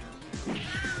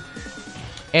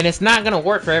 And it's not gonna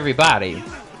work for everybody.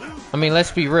 I mean,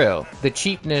 let's be real. The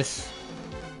cheapness.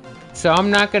 So I'm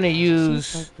not gonna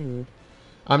use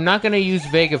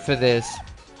Vega for this.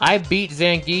 I beat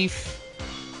Zangief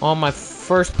on my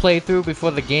first playthrough before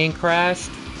the game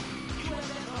crashed.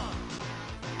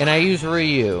 And I used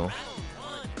Ryu.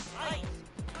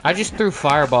 I just threw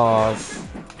fireballs.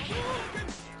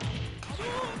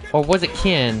 Or was it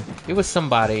Ken? It was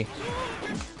somebody.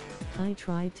 I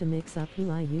tried to mix up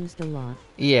who I used a lot.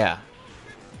 Yeah.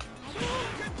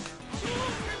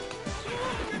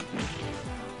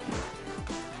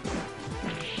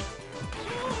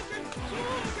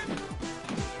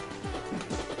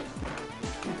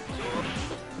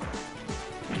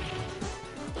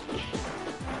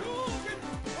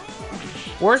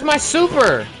 Where's my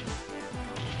super?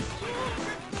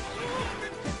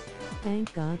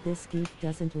 Thank God this geek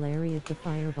doesn't lariat the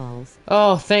fireballs.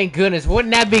 Oh, thank goodness.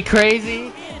 Wouldn't that be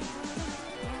crazy?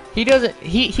 He doesn't...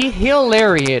 He'll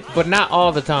lariat, but not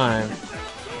all the time.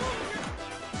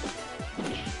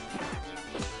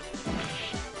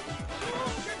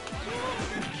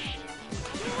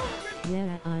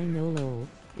 Yeah, I know, lol.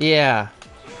 Yeah.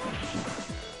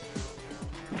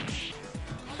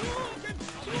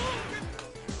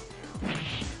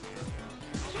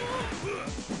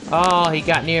 Oh, he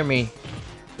got near me.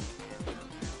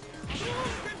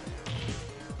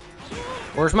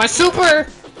 Where's my super?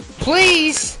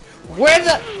 Please! Where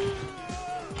the...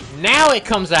 Now it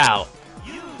comes out.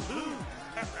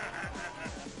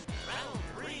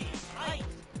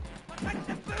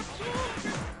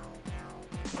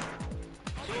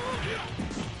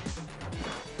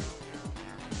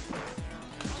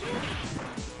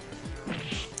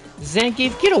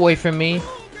 Zangief, get away from me.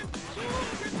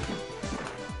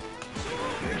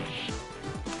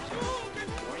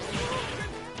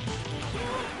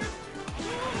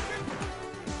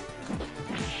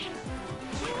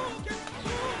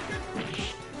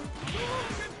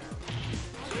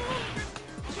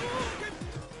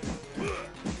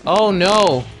 Oh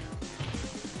no!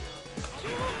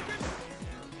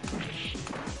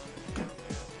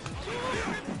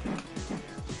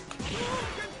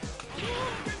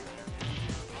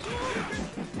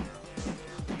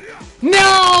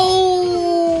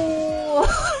 No!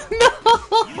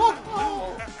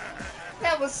 No!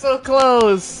 That was so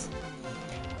close.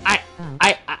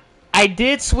 I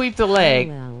did sweep the leg.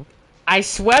 Well. I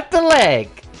swept the leg.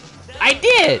 I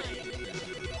did.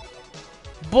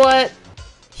 But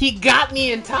he got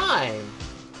me in time.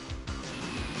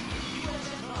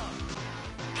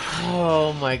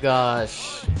 Oh my gosh.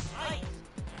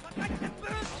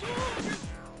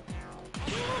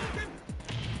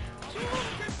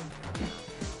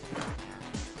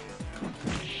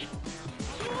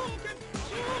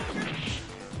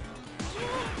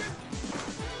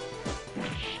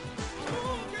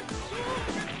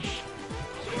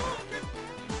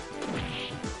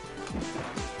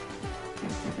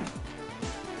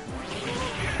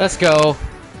 Let's go.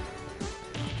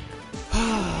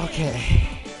 Okay,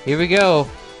 here we go.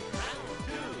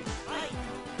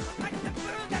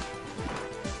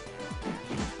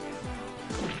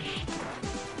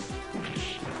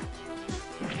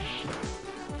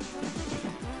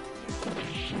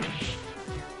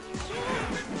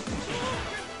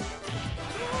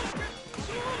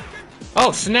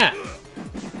 Oh, snap.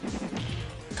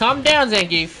 Calm down,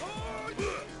 Zangief.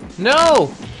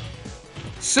 No!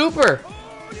 Super!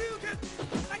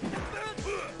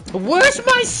 Where's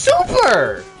my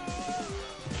super?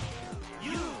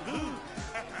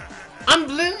 I'm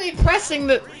literally pressing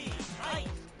the...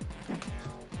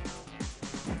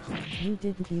 You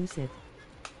didn't use it.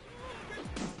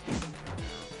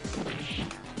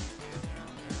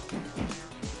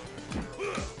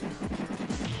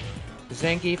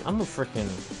 Zangief, I'm a freaking...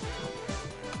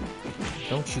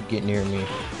 Don't you get near me.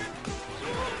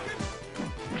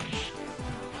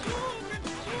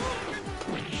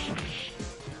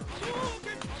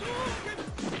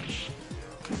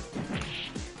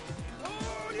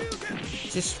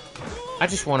 I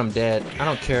just want him dead. I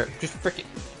don't care. Just freaking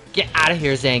get out of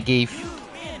here, Zangief.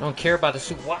 I don't care about the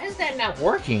suit. Why is that not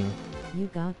working? You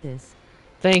got this.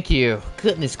 Thank you.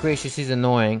 Goodness gracious, he's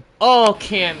annoying. Oh,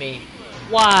 Cammy.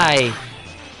 Why?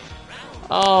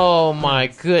 Oh my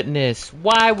goodness.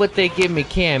 Why would they give me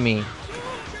Cammy?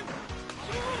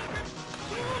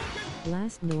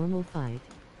 Last normal fight.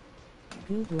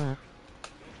 Good luck.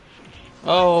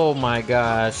 Oh my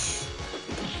gosh.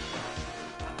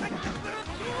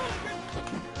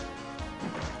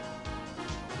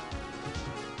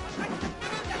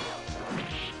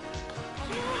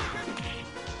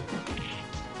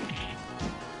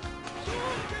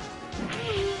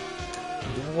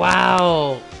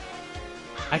 Wow.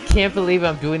 I can't believe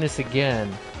I'm doing this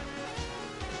again.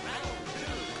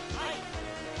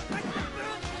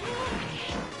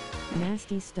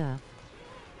 Nasty stuff.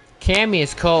 Cammy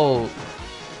is cold.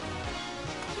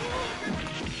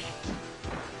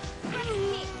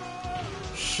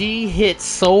 She hits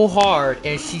so hard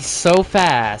and she's so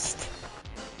fast.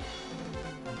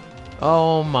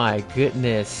 Oh my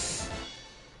goodness.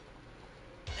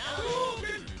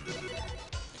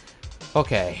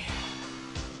 Okay.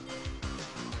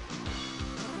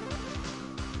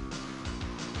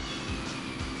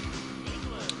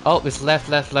 Oh, it's left,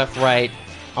 left, left, right.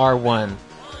 R1.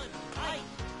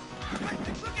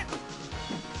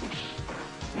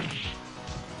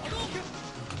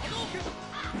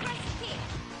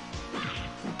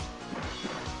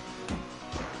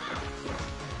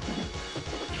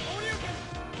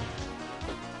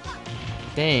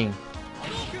 Dang.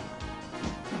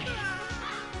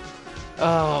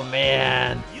 Oh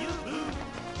man.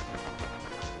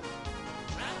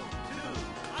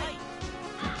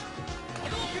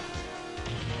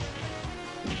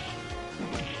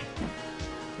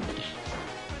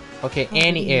 Okay,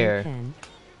 anti-air.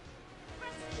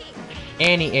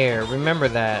 Anti-air, remember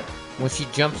that. When she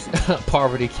jumps,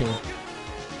 Poverty King.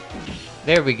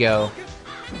 There we go.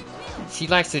 She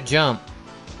likes to jump.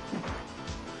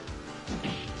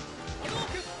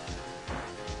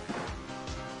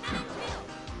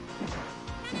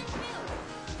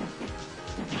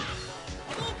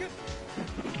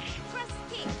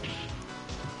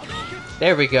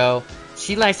 There we go.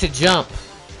 She likes to jump.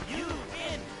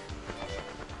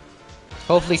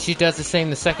 Hopefully she does the same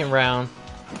the second round.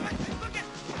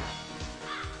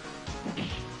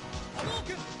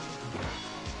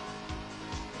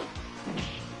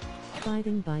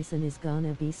 Fighting Bison is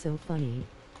gonna be so funny.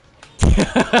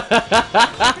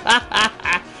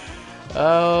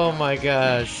 Oh my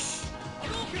gosh.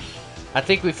 I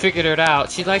think we figured it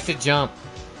out. She likes to jump.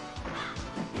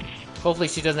 Hopefully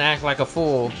she doesn't act like a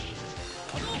fool.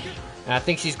 And I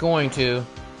think she's going to.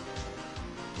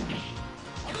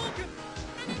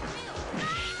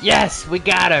 Yes, we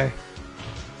got her.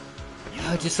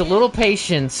 Oh, just a little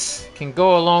patience can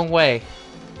go a long way.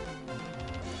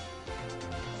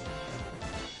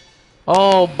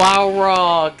 Oh,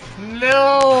 Balrog!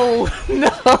 No!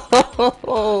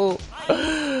 No!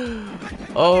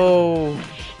 Oh.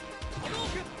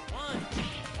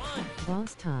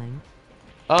 Boss time.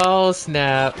 Oh,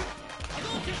 snap.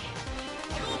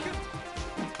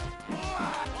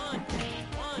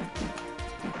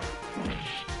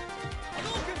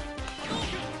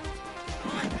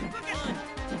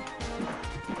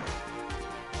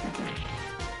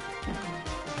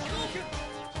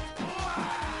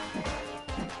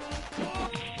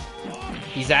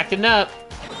 He's acting up.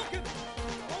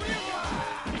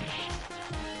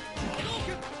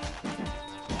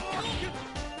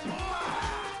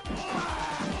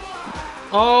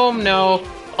 Oh no.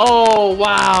 Oh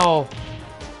wow.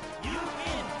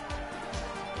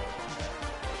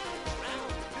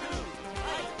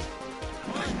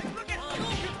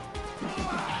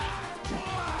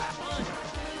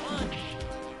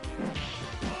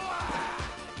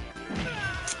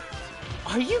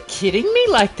 Are you kidding me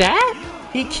like that?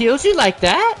 He kills you like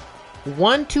that?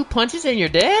 1-2 punches and you're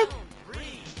dead?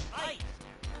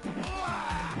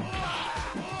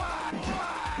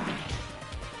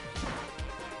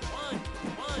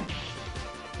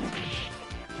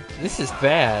 This is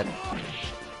bad.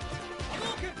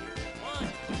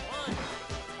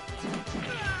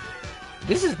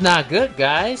 This is not good,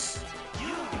 guys.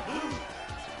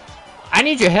 I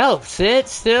need your help, Sid.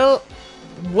 Still,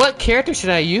 what character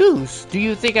should I use? Do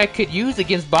you think I could use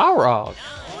against Balrog?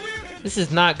 This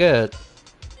is not good.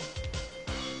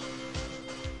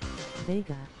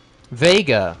 Vega.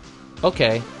 Vega.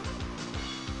 Okay.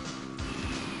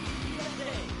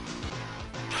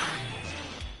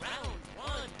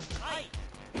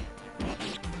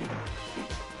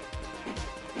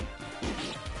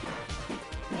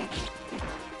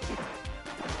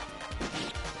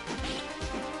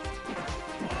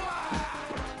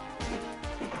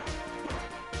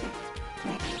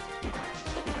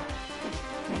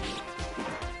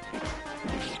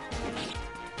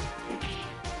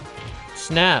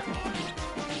 Snap.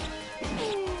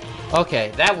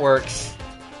 Okay, that works.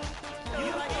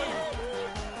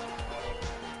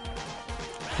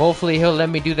 Hopefully he'll let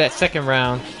me do that second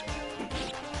round.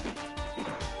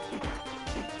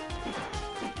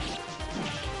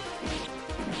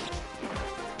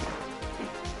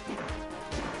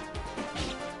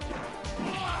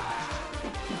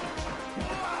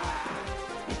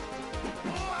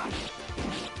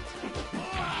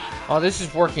 Oh, this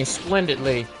is working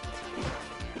splendidly.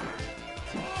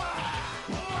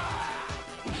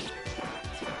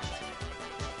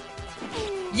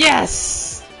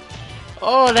 Yes!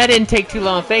 Oh, that didn't take too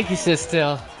long. Thank you, Sis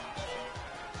Still.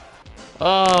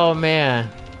 Oh, man.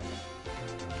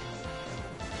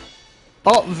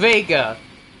 Oh, Vega.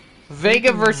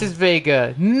 Vega versus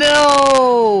Vega.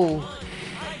 No!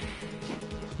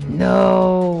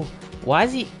 No! Why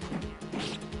is he...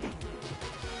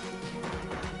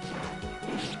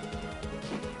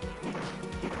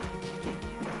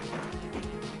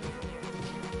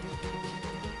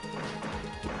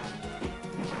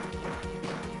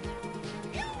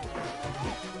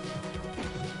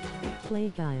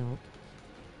 Play Guile.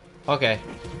 Okay.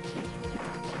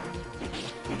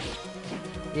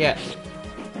 Yeah.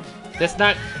 That's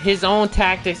not... His own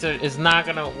tactics is not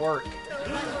gonna work.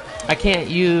 I can't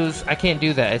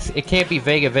do that. It can't be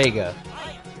Vega Vega.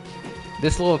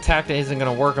 This little tactic isn't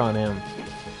gonna work on him.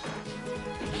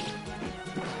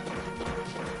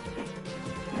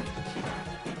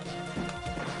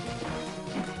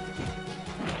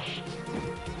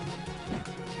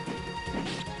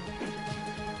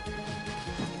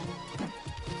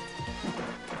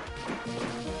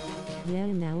 Yeah,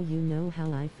 now you know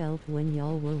how I felt when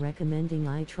y'all were recommending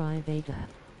I try Vega.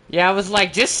 Yeah, I was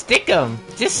like, just stick him.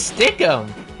 Just stick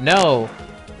him. No.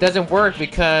 Doesn't work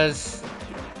because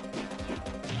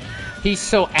he's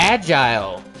so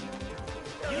agile.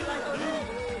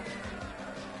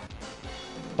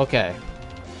 Okay.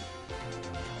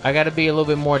 I gotta be a little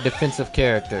bit more defensive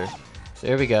character. So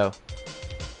here we go.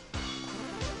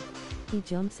 He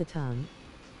jumps a ton.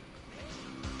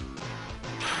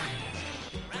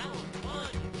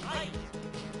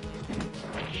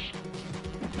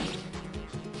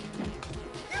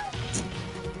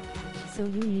 So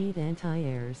you need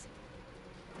anti-airs.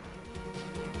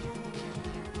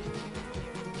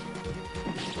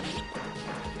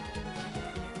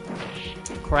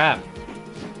 Crap.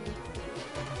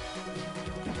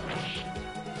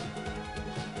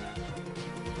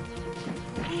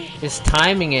 It's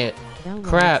timing it.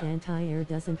 Crap. Anti-air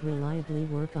doesn't reliably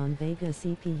work on Vega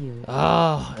CPU.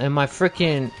 Oh, and my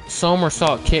freaking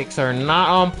somersault kicks are not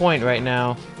on point right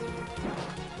now.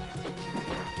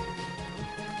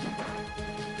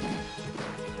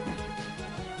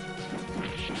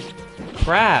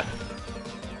 Crap.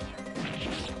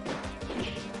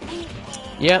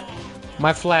 Yep,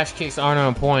 my flash kicks aren't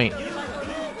on point.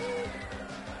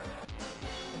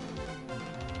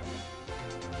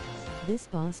 This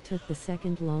boss took the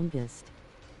second longest.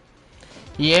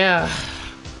 Yeah.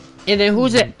 And then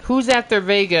who's after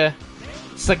Vega?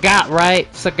 Sagat, right?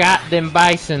 Sagat then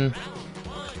Bison.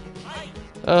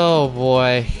 Oh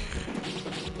boy.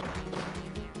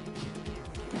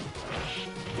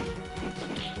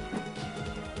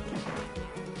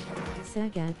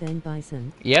 Sagat then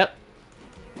Bison. Yep.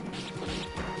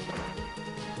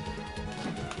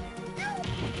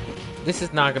 This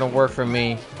is not gonna work for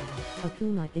me.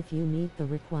 Akuma if you meet the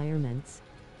requirements.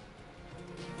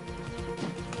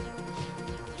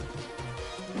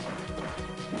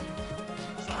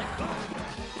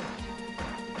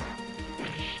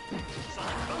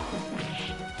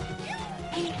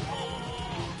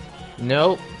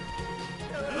 Nope.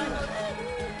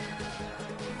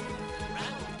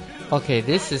 Okay,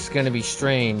 this is gonna be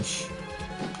strange.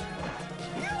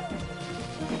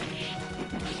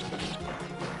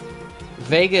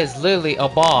 Vega is literally a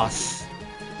boss.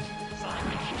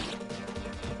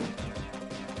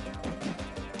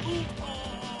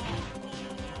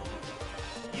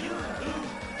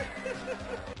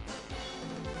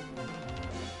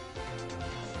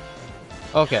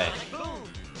 Okay.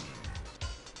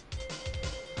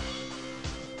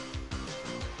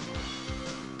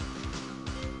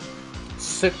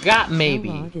 Sagat maybe.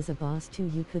 Kellogg is a boss too.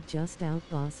 You could just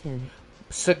outboss him.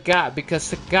 Sagat, because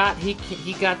Sagat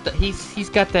he's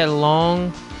got that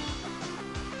long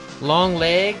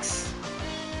legs.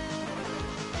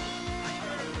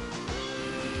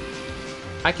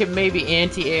 I could maybe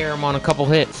anti-air him on a couple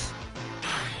hits.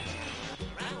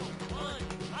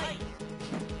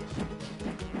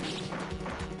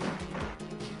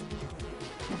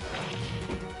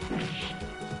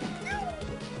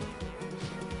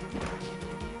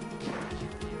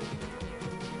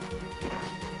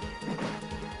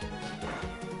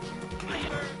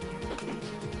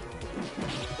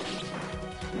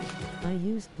 I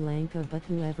used Blanca, but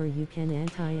whoever you can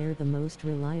anti-air the most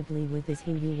reliably with is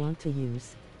who you want to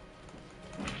use.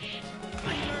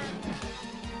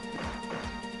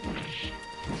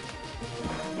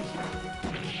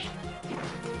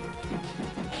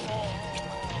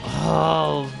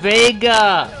 Oh,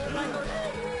 Vega!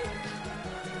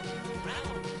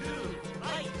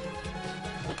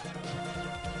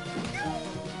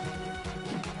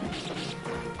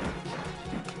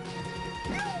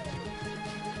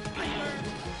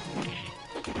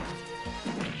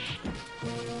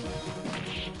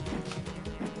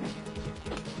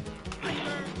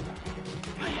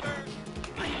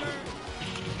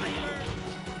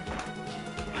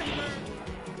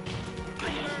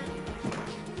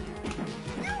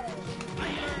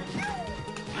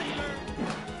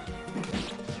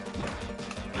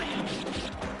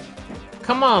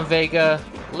 Come on, Vega.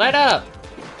 Let up.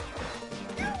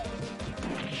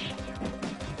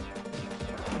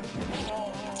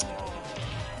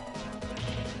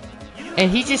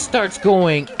 And he just starts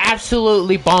going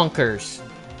absolutely bonkers.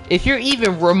 If you're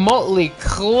even remotely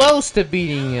close to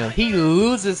beating him, he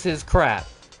loses his crap.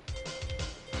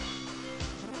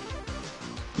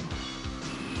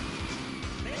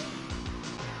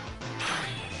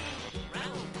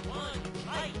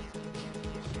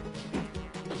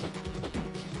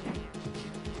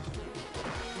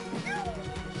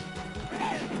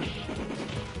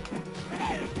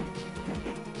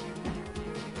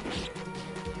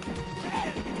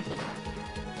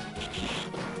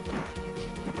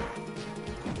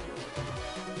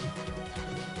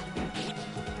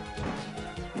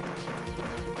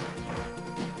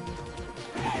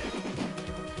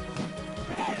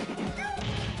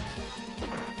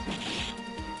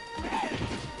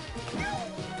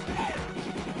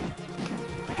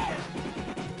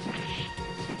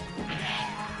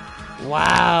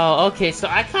 Wow, okay, so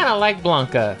I kind of like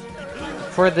Blanca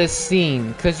for this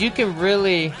scene, because you can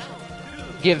really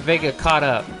get Vega caught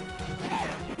up.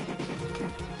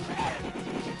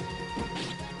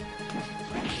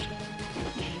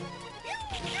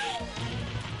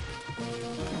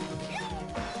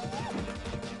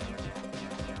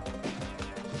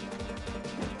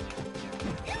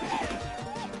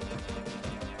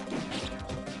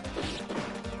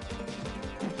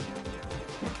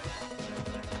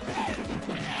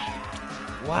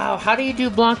 Wow, how do you do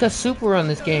Blanca Super on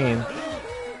this game?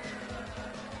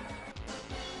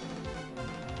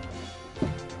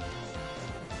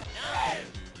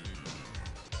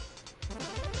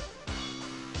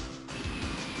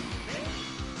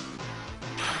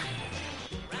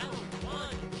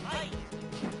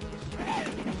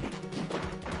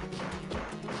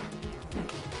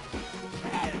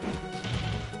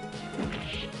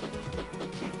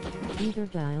 Either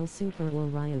Guile Super or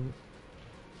Ryu.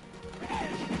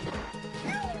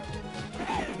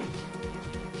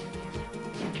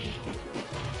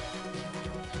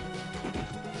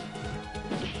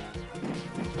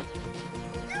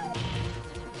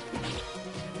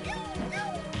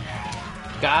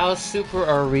 Guile Super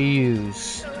or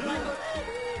reuse?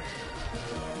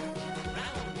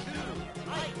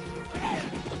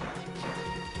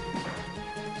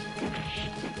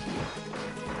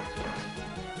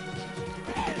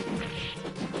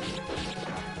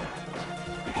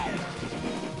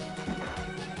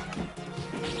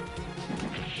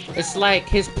 It's like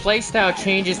his playstyle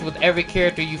changes with every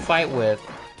character you fight with.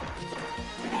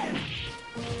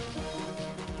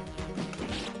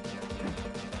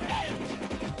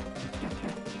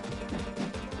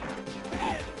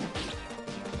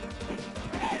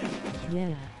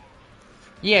 Yeah.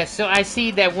 Yeah, so I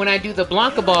see that when I do the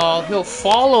Blanca Ball, he'll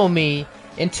follow me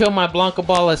until my Blanca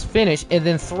Ball is finished and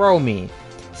then throw me.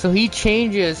 So he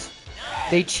changes,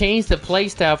 they change the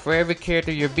playstyle for every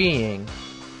character you're being.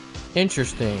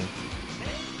 Interesting.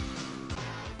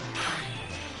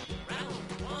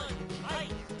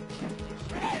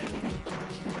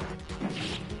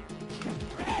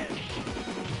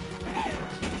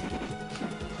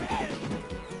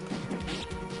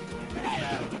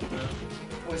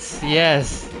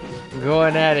 Yes,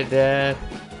 going at it, Dad.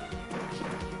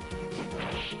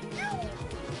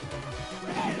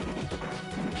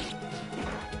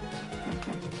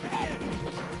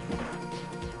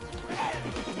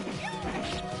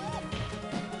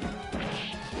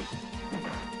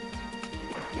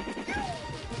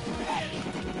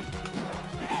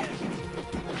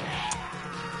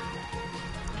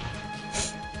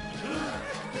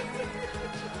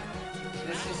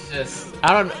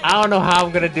 I don't know how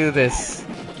I'm gonna do this.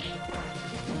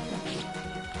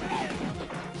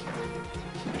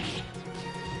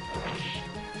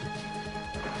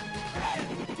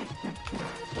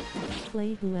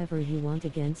 Play whoever you want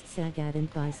against Sagat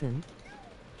and Bison.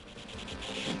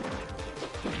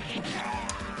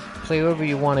 Play whoever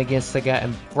you want against the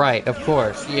guy. Right, of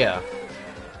course, yeah.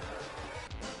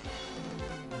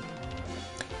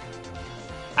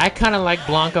 I kind of like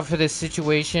Blanca for this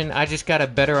situation. I just gotta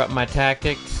better up my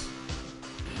tactics.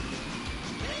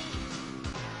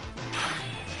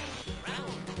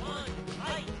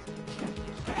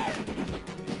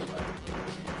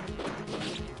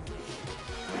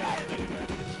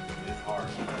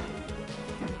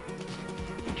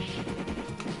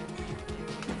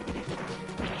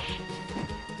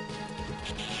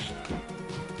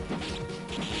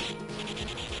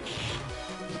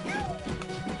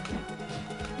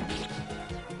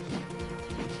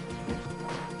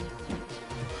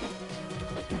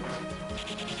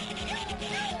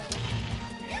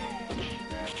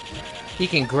 He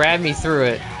can grab me through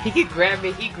it. He can grab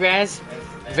me. He grabs.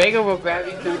 Vega will grab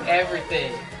me through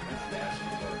everything.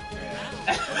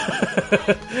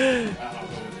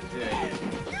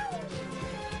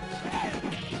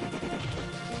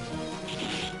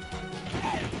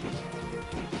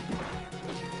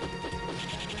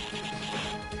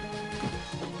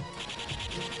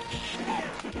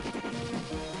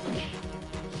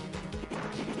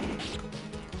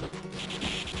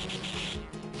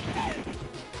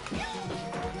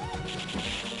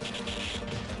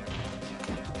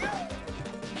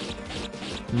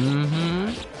 Mm-hmm.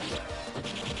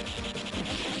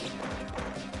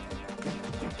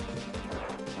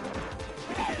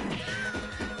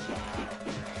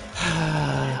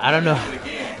 I don't know.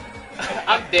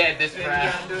 I'm dead this round.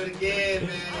 You gotta do it again,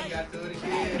 man. You gotta do it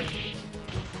again.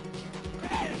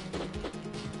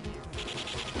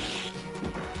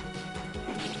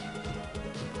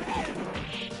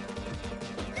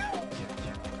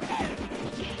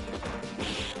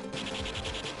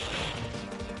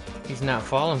 He's not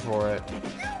falling for it.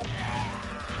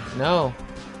 No.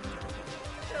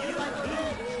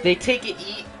 They take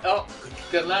it. Oh,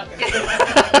 good luck.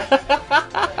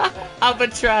 I'm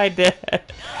gonna try, Dad.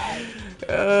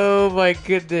 Oh my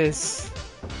goodness.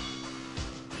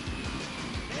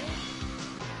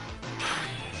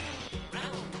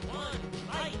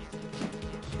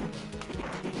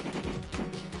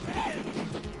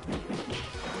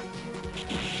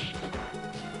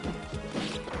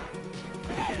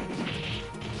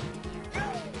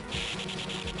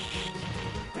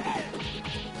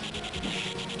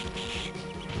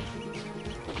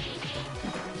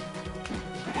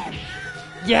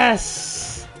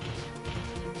 Yes!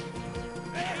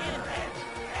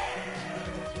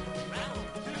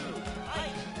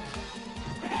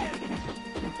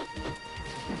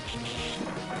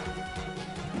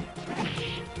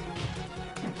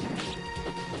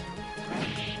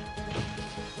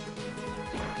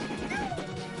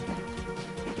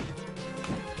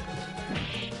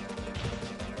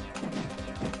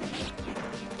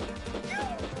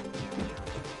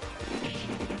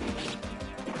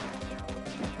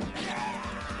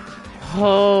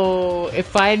 Oh,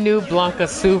 if I knew Blanca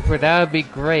Super, that would be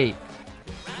great.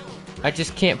 I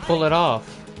just can't pull it off.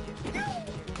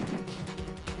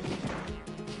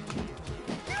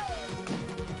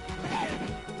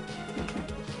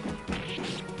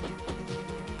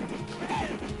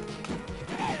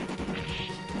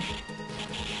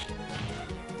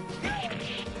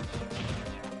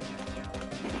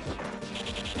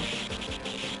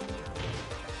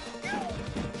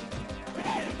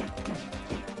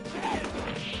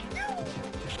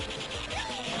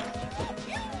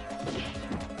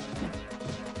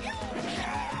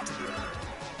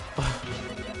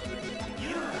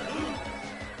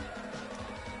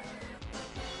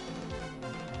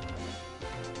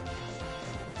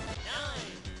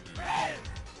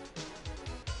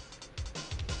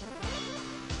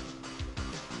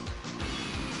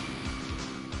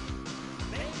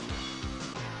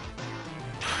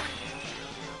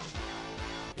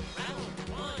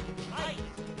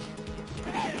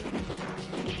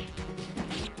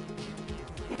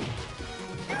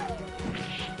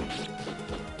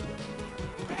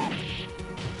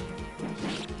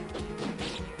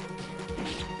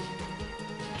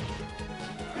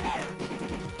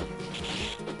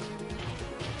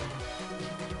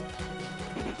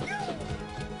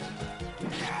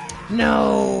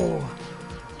 No!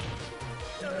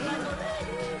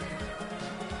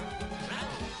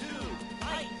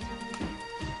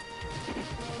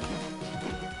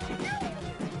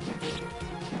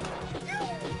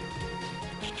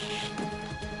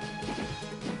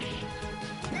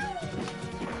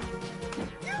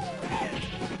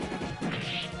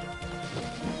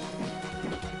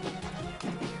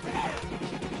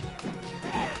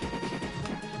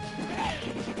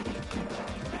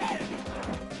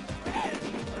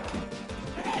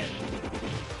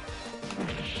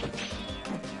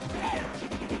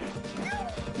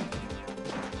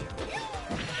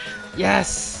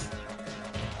 Yes!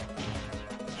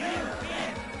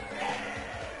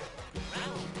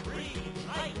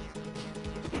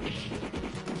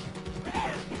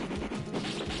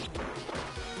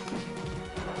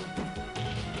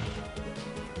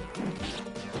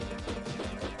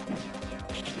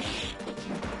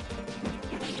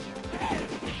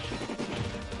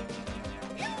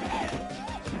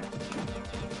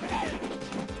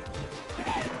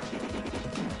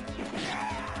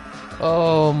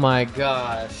 Oh my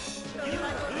gosh.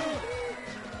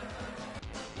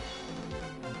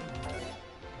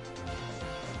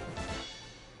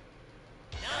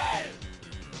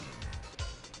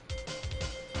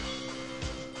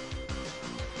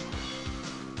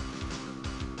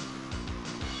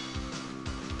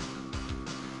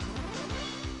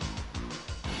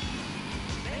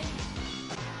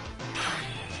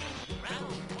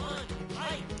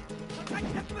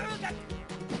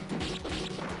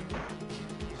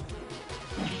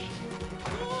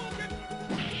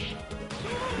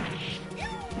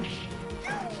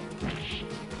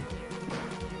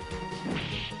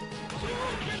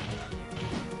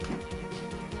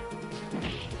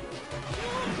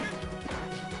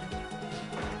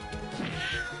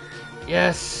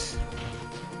 Yes!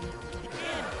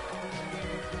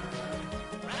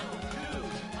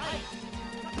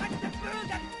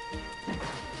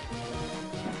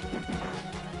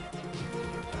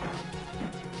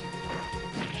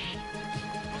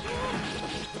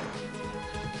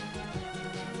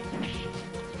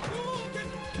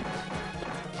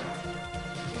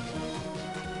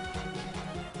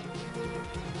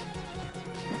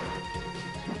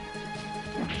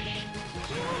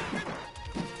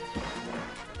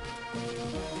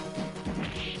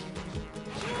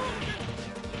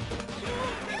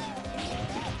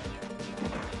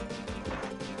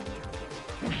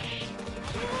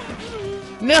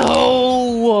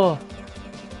 No!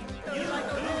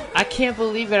 I can't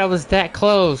believe it, I was that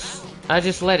close. I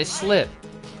just let it slip.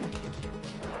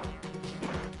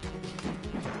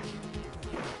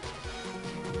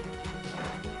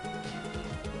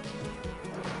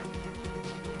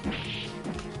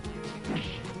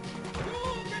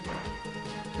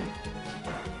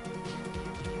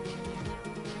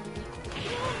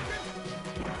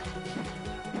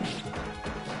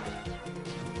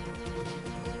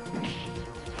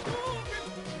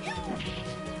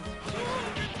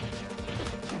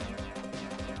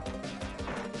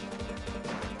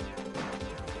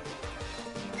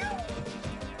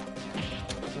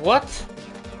 What?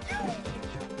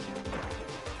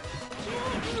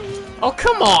 Oh,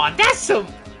 come on! That's some...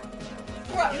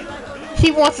 He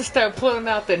wants to start pulling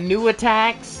out the new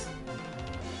attacks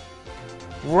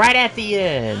right at the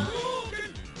end.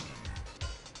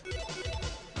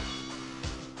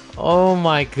 Oh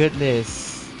my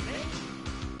goodness.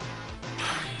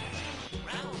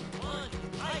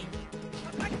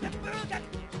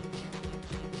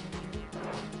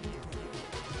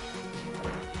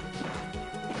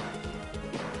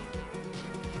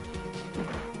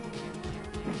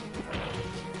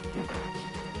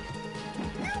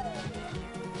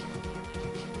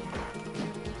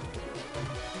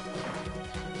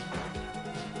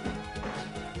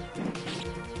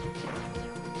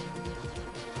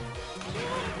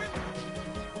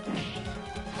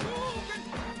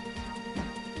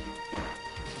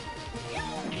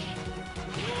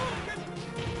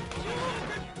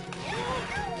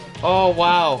 Oh,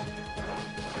 wow.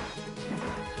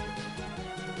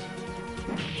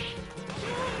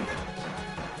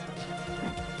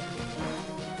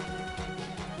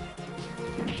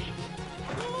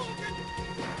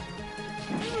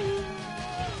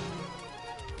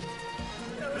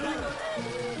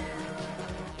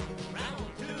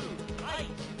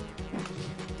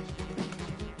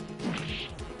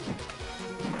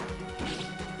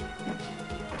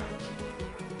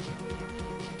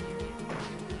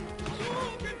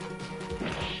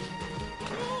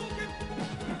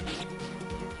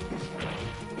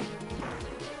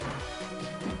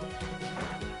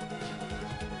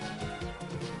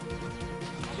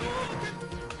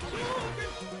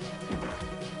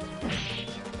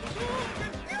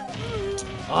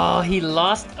 Oh, he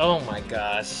lost? Oh my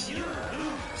gosh.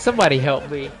 Somebody help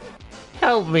me.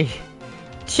 Help me.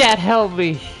 Chat, help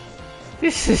me.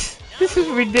 This is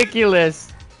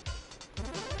ridiculous.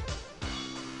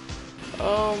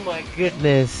 Oh my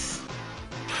goodness.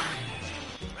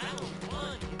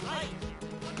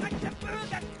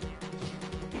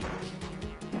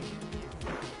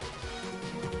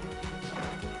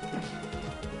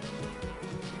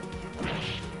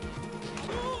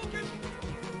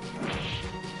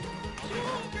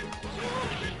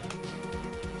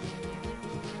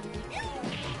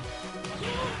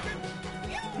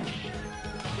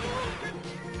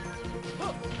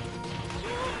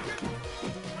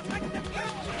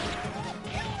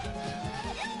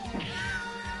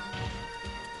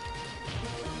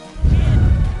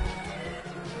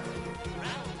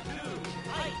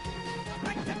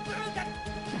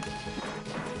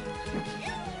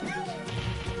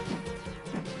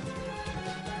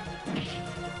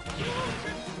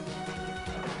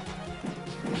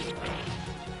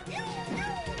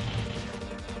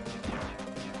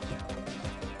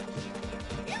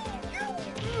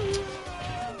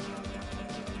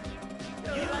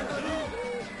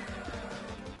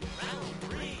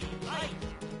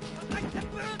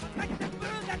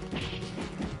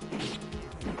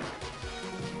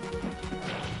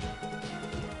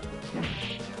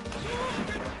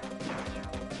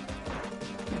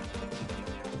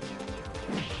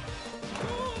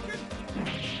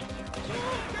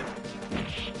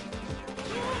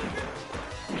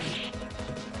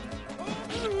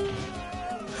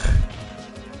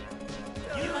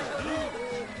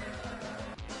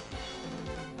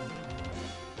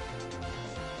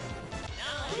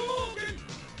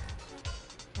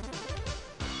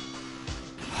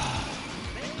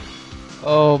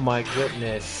 Oh my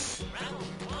goodness.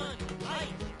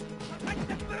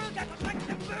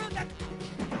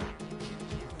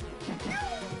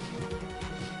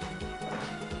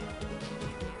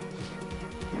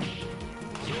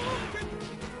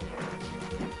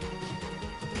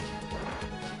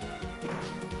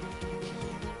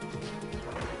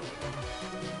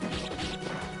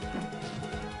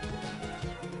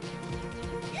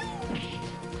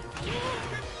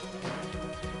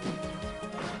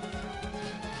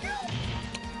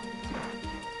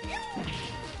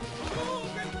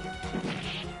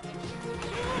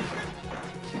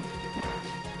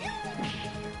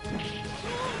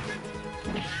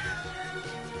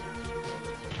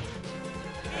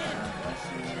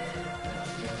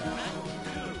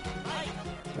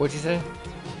 What'd you say?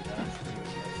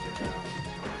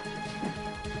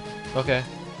 Okay.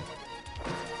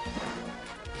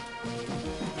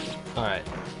 Alright.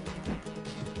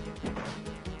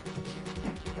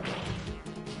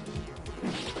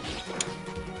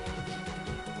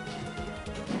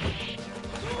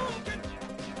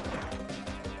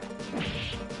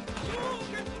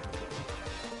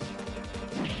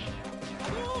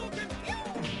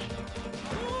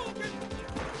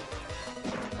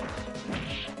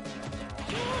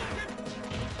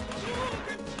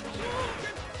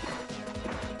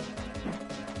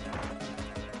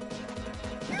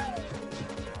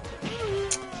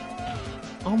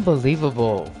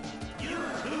 Unbelievable.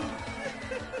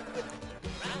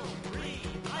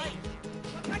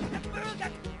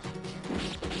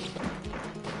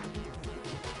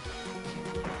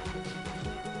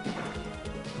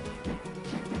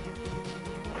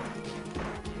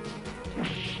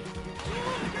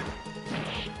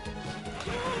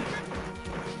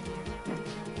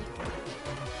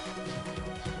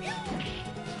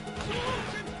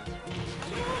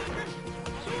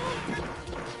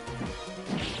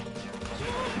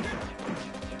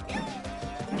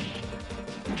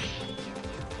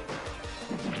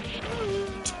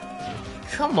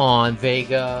 Come on,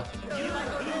 Vega.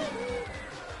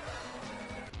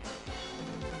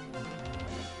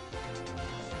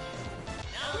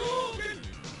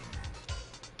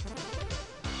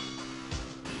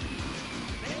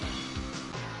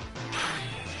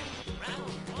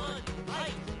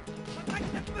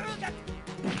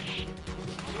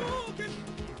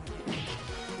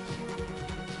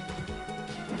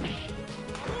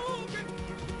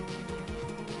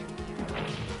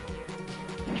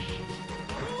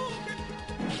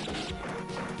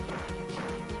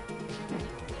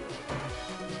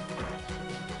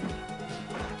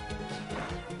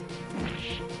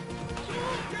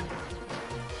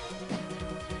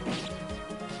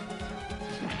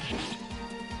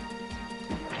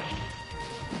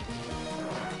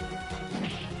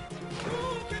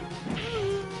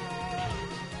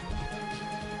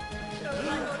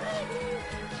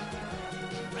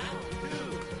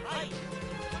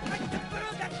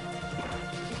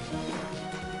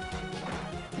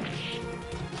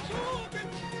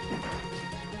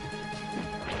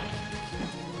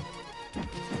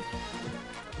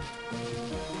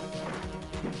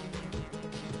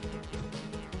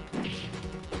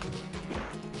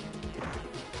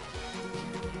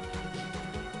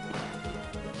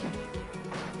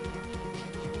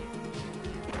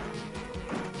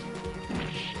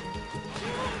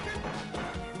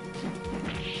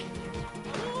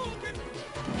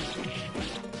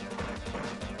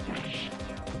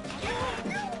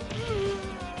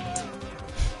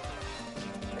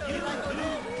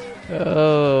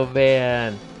 Oh,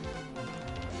 man.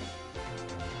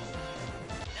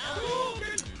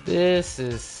 This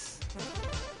is...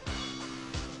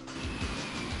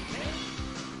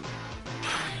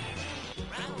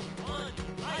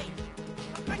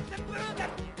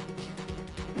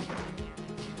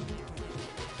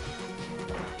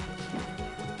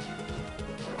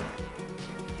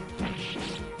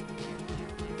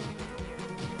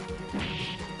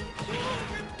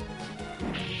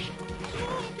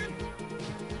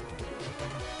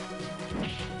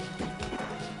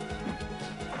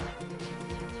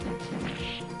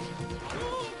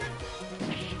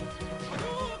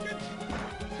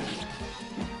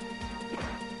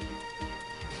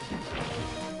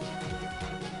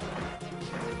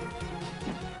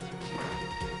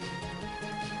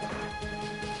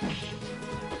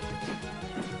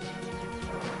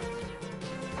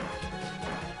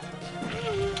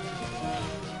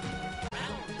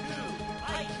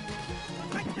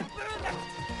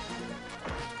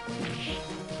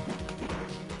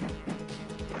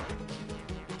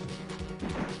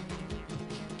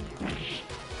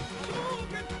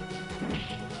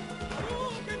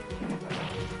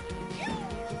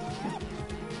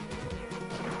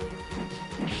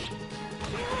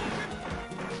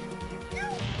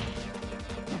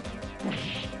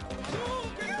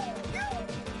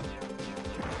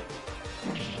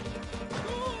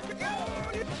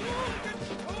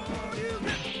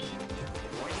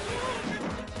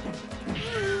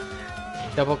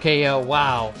 Double KO,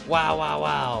 wow. Wow, wow,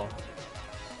 wow.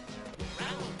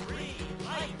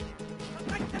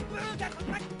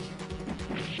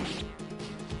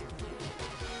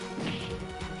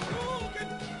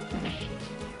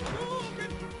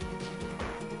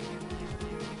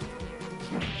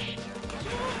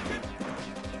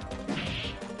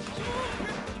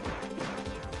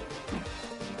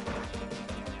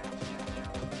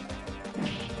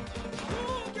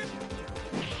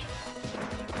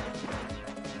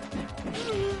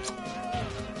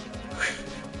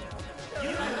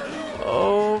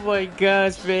 Oh my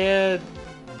gosh, man.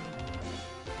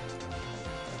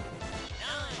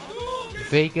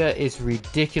 Vega is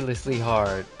ridiculously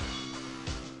hard.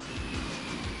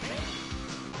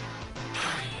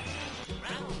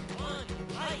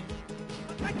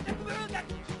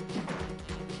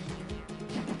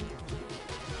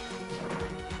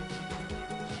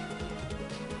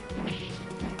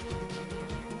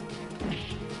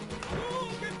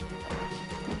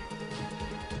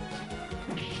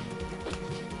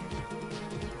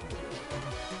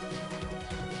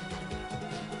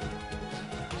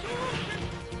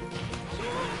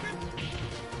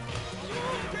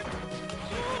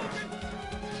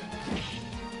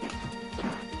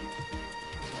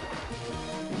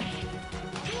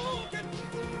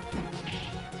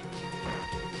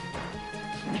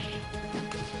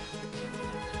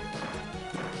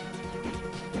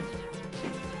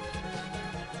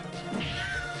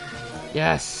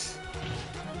 Yes.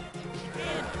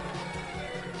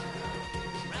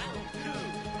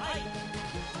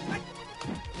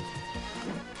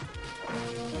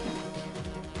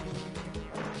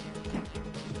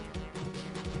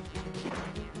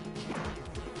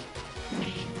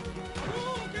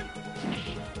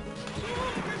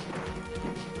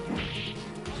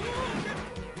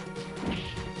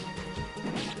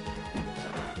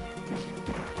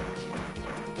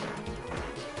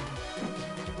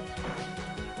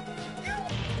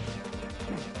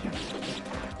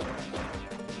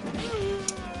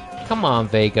 Come on,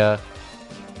 Vega.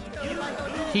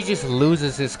 He just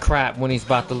loses his crap when he's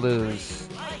about to lose.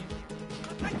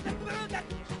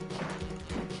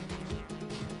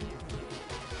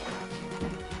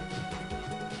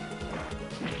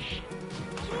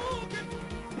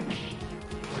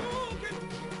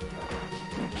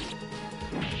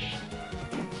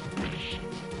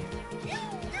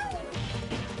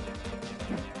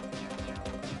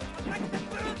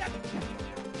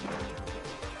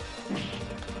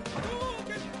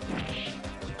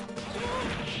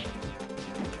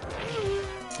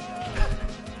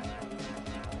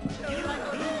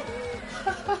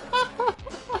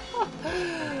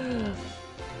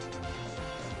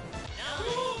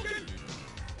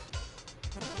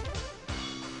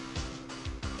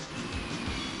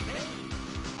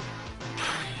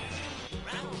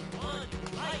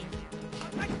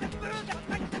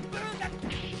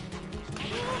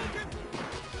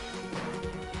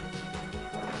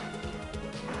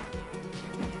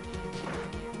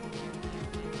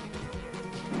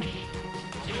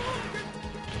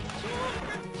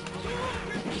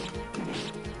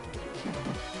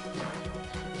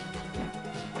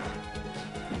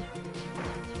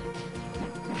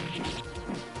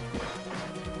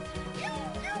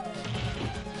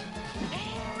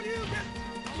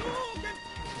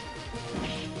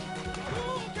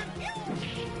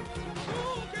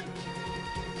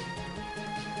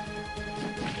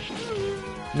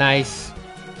 Nice.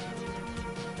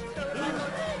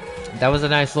 That was a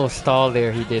nice little stall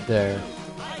there he did there.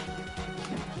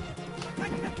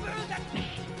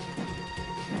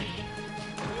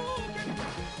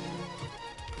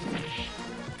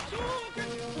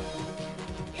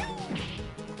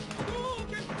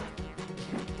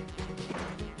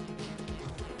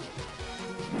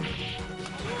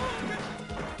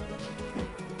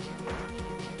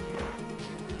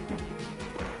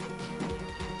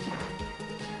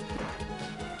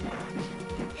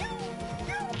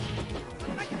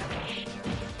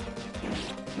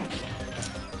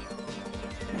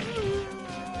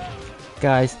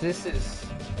 Guys, this is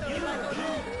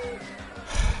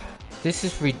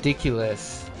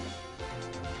ridiculous.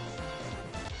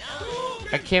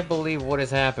 I can't believe what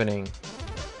is happening.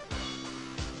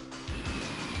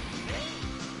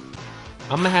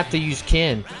 I'm gonna have to use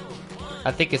Ken.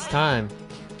 I think it's time.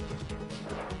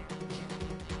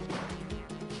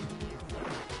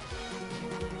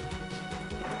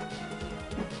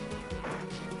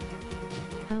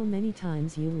 How many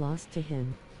times you lost to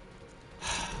him?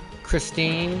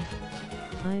 Christine,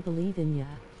 I believe in ya.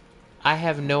 I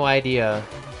have no idea.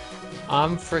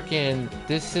 I'm freaking.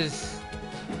 This is.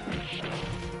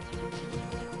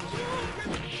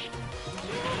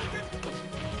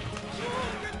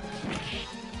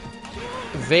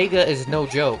 Vega is no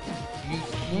joke.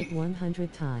 What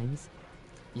 100 times?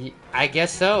 I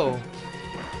guess so.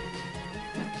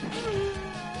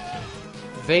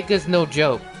 Vega's no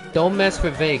joke. Don't mess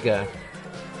with Vega.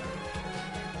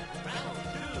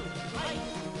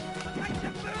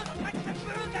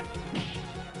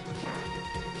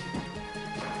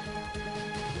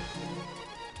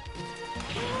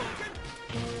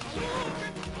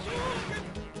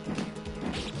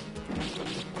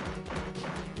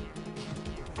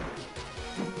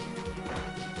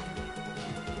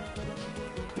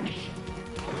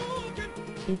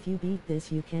 If you beat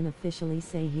this, you can officially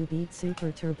say you beat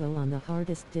Super Turbo on the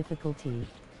hardest difficulty.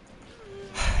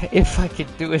 If I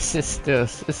could do a sister.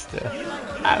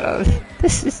 I don't.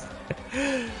 This is.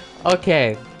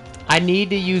 Okay. I need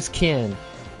to use Ken.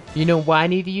 You know why I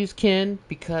need to use Ken?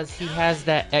 Because he has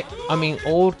that. I mean,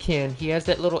 old Ken. He has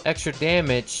that little extra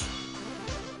damage.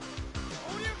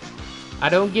 I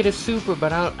don't get a super,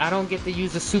 but I don't get to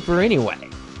use a super anyway.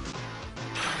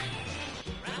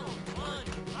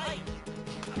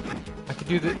 I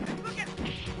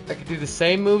could do the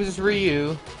same moves as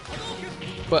Ryu,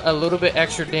 but a little bit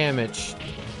extra damage.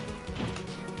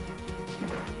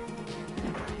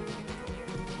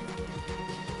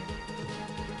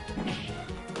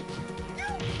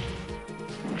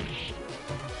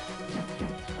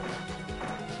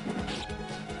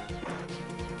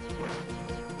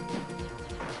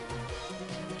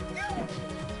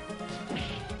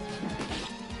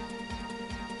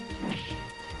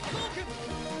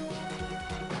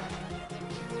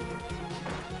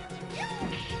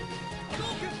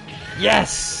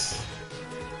 Yes!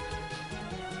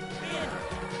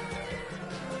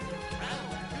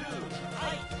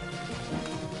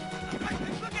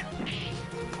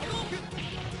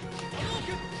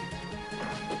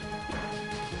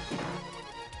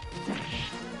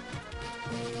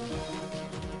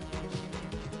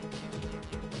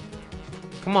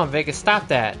 Come on, Vegas, stop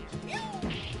that.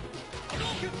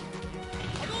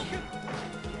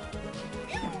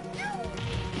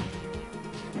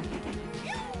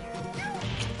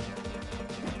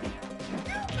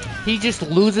 He just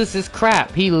loses his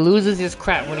crap. He loses his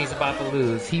crap when he's about to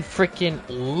lose. He freaking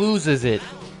loses it.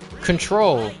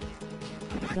 Control.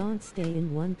 Don't stay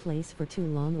in one place for too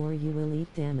long or you will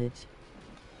eat damage.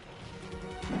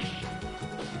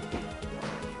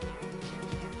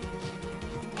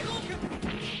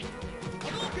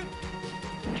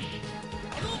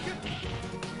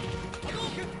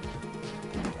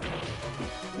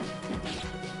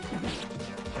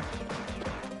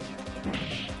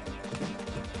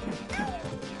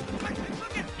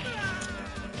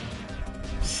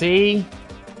 See?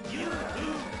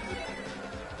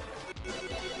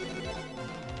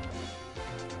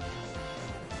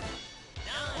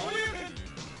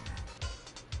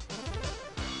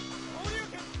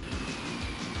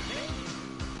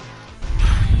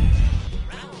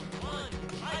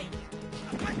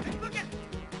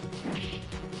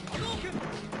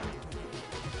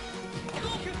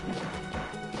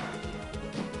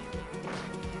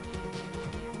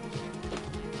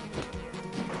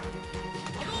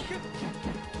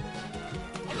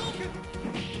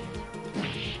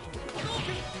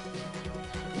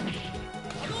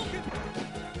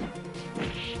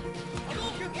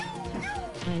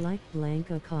 I like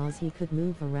Blanca cause he could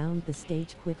move around the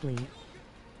stage quickly.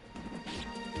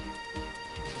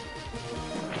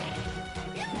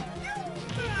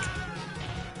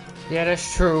 Yeah,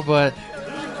 that's true, but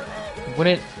when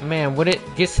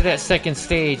it gets to that second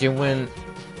stage and when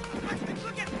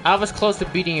I was close to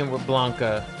beating him with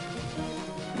Blanca.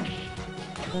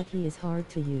 But he is hard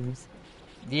to use.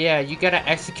 Yeah, you gotta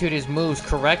execute his moves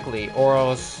correctly or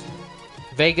else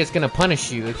Vega's gonna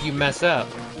punish you if you mess up.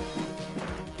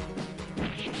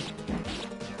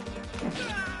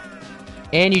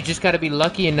 And you just gotta be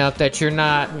lucky enough that you're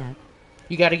not. Yeah.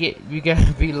 You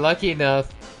gotta be lucky enough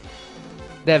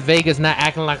that Vega's not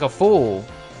acting like a fool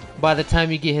by the time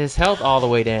you get his health all the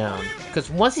way down. Because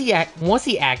once he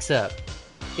acts up,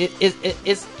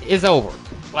 it's over.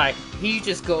 Like he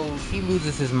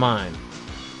loses his mind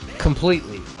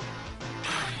completely.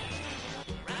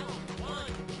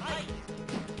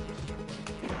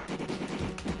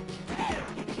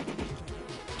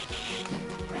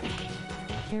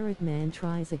 Carrot Man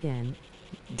tries again.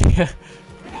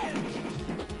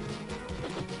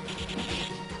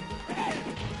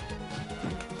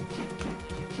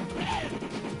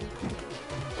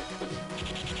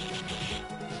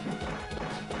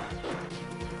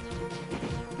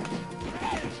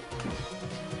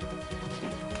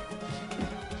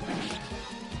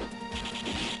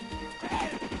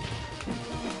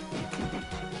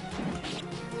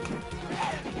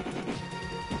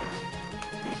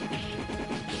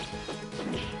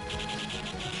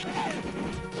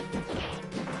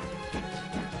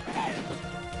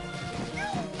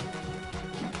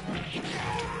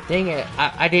 Dang it,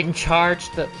 I didn't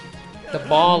charge the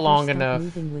ball Never long stop enough.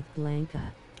 Moving with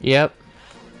Blanca. Yep.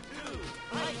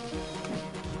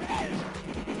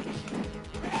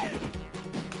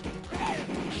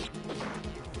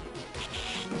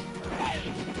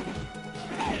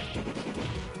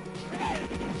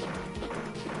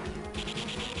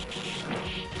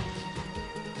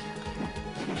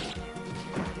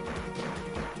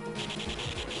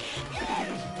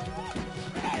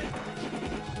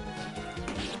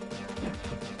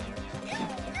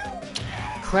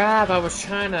 Crap, I was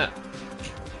trying to...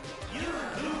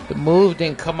 The move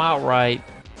didn't come out right.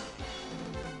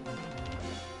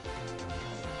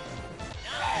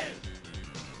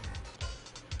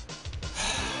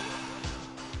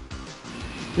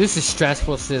 This is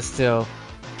stressful, sis, still.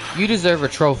 You deserve a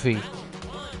trophy.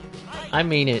 I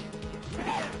mean it.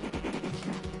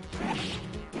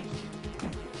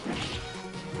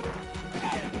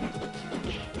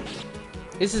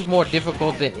 This is more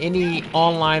difficult than any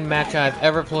online match I've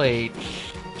ever played.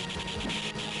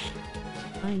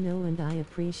 I know and I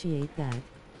appreciate that.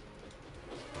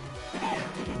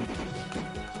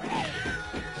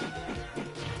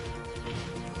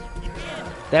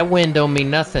 That win don't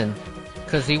mean nothing,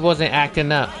 cause he wasn't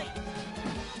acting up.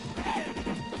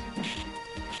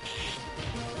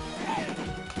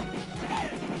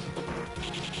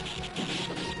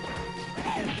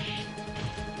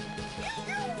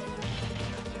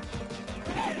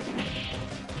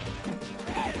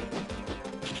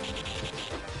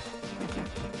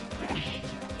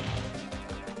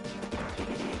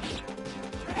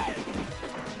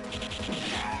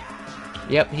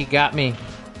 Yep, he got me.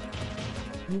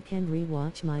 You can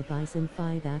rewatch my Bison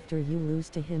fight after you lose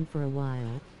to him for a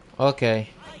while. Okay.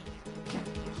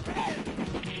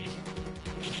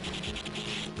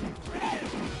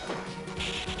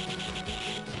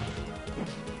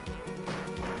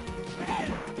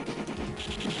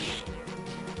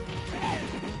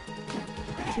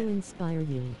 To inspire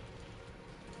you.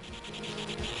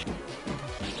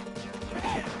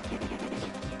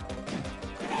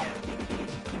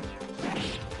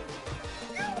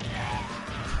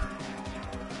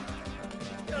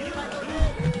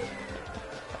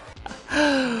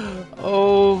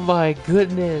 Oh my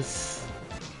goodness.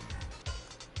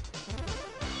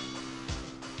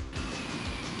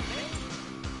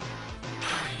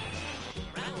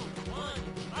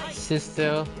 Sit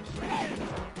still.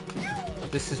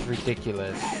 This is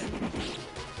ridiculous.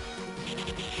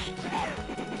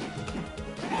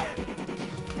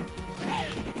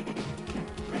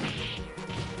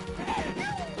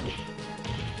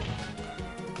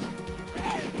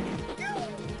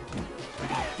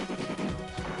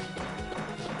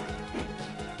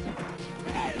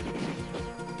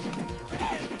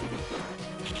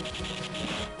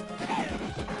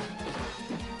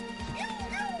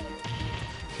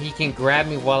 He can grab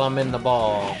me while I'm in the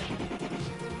ball.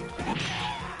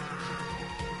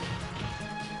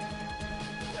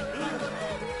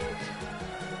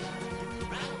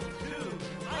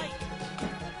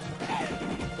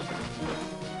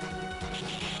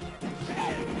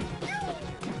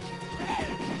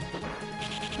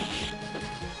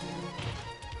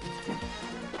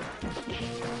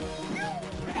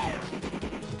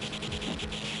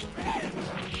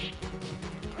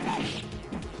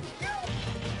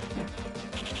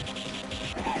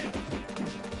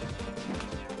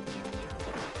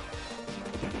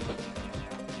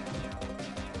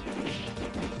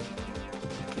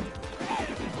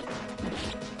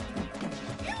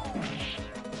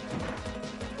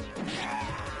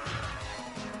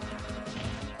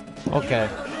 Okay.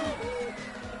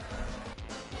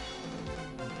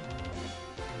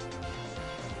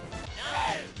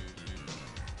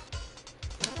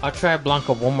 I'll try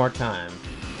Blanca one more time.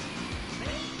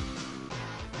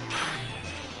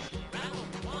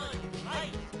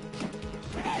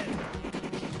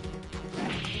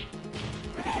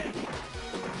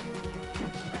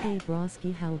 Hey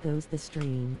Broski, how goes the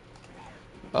stream?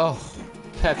 Oh,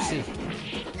 Pepsi.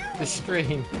 The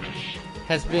stream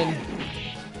has been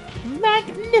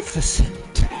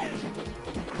magnificent.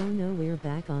 Oh no, we're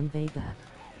back on Vega.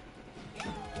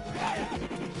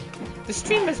 The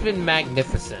stream has been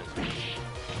magnificent.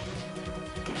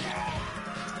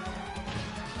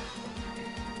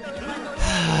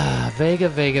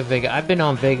 Vega. I've been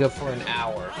on Vega for an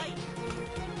hour.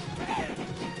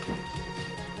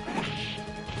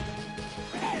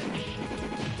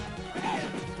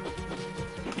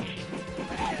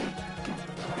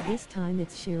 This time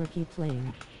it's Shiruki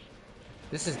playing.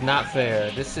 This is not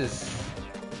fair. This is...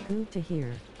 Good to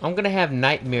hear. I'm gonna have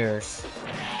nightmares.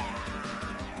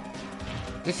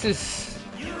 This is...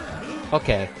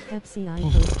 Okay. Pepsi, I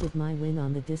posted my win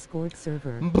on the Discord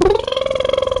server.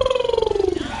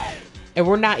 And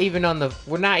we're not even on the...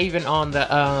 We're not even on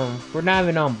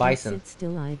Bison. Sit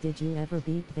still, did you ever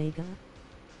beat Vega?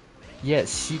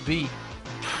 Yes, she beat.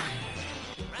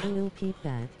 I will peep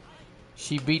that.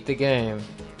 She beat the game.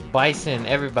 Bison,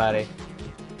 everybody.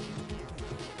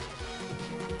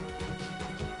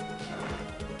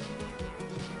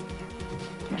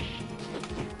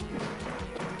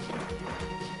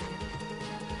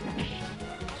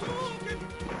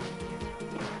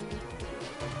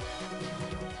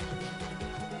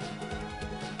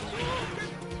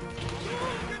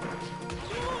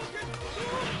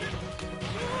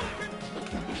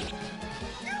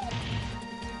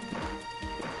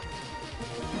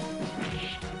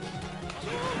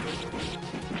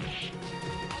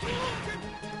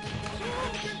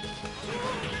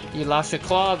 You lost your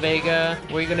claw, Vega.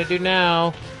 What are you gonna do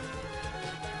now?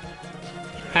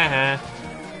 Haha.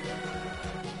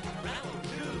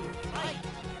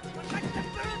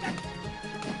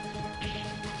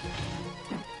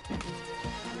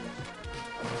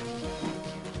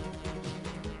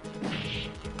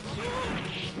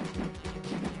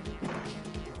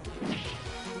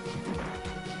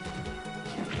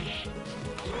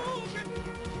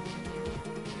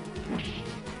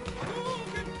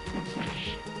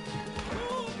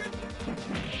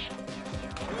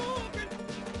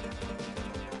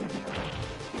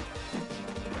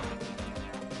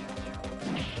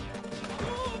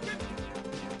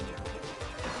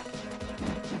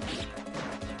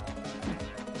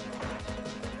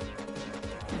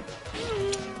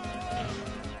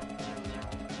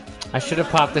 I should have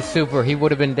popped the super. He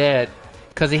would have been dead.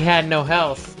 Because he had no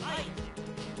health.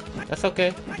 That's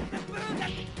okay.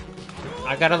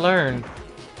 I gotta learn.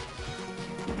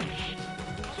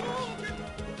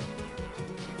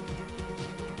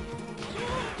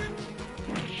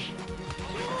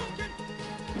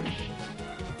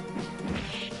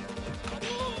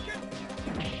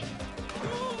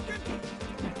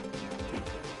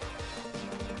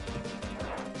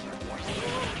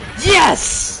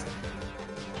 Yes!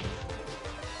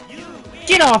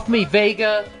 Get off me,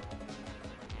 Vega!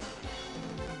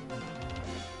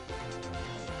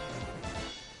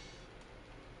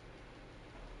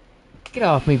 Get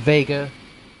off me, Vega.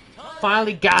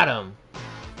 Finally got him.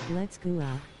 Let's go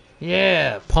out.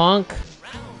 Yeah, punk.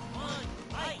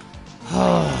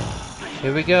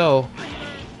 Here we go.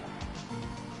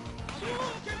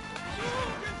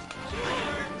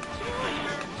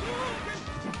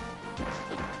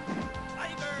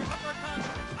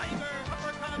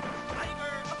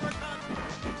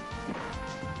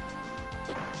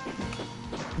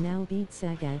 Now beat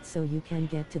Sagat so you can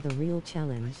get to the real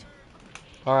challenge.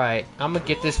 Alright, I'm gonna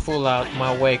get this fool out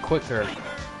my way quicker.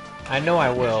 I know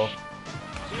I will.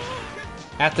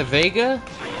 At the Vega?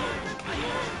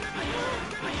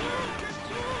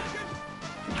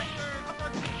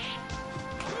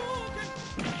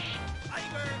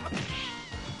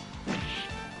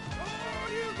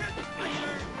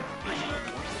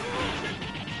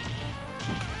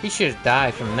 He should have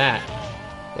died from that.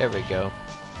 There we go.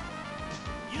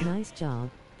 Nice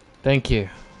job. Thank you.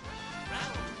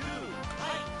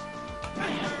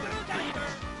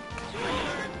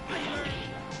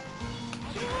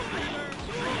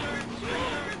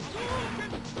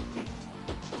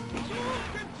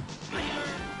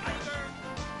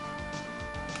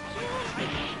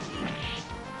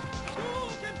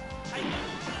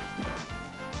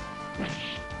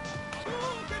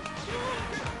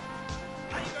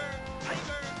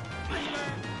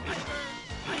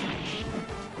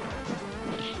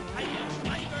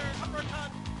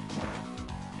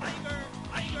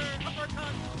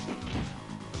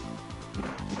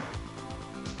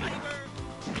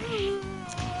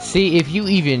 See, if you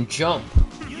even jump,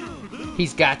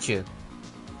 he's got you.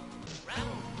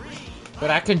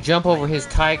 But I can jump over his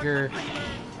tiger.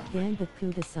 Gambit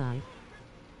Kudasai.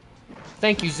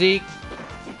 Thank you, Zeke.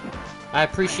 I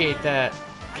appreciate that.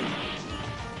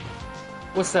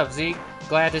 What's up, Zeke?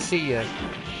 Glad to see you.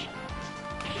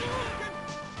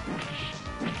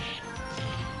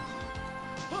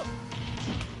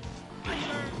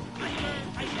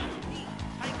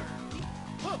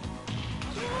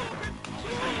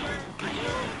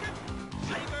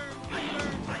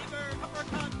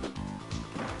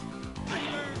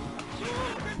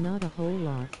 Not a whole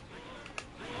lot.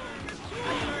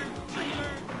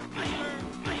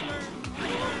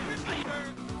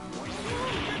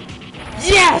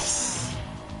 Yes!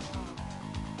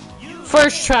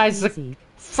 First tries the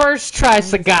first tries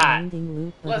the god.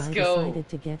 Let's go. Decided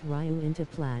to get Ryu into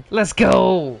plat. Let's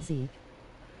go. Zeke.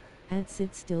 At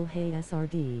Sid still hey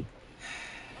SRD.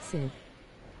 Sid.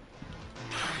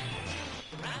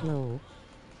 Low.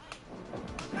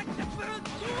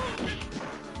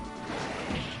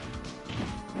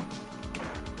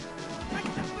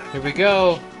 Here we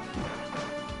go.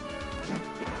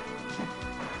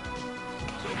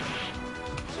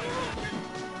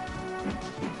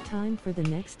 Time for the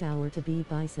next hour to be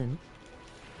Bison.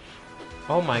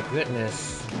 Oh my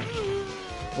goodness.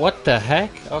 What the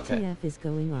heck? Okay. TF is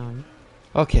going on.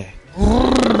 Okay.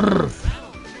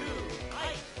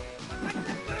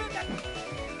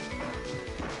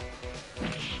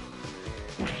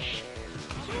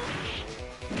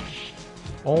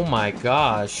 Oh my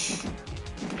gosh.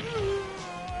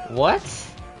 What?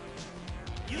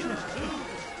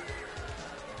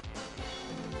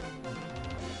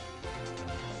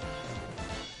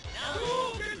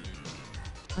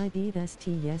 I beat ST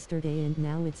yesterday and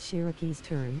now it's Shiruki's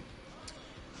turn.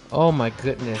 Oh my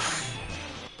goodness.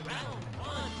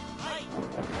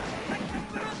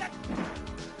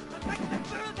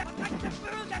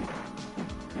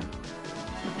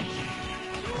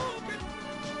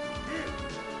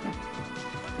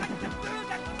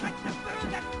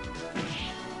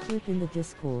 Clip in the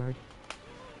Discord.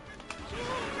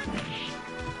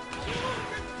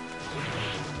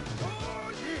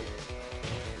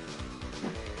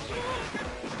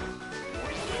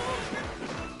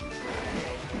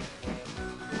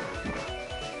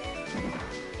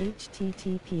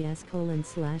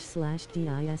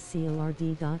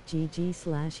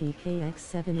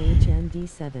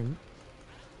 https://discord.gg/ekx7hnd7.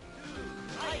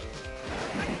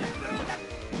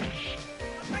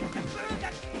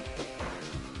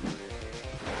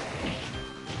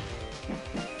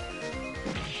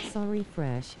 Sorry,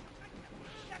 Fresh.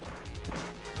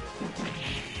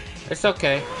 It's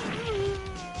okay.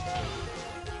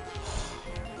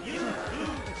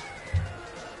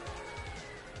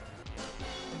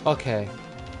 Okay.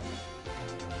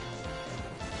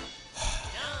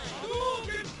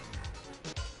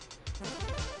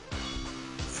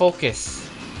 Focus.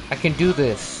 I can do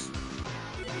this.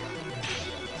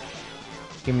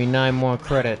 Give me 9 more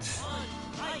credits.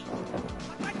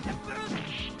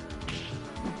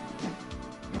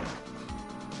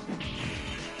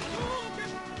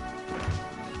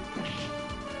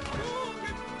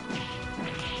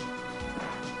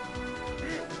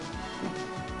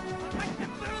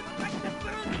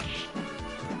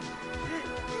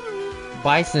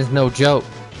 Bison's no joke.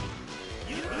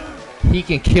 He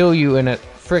can kill you in a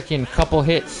freaking couple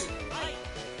hits.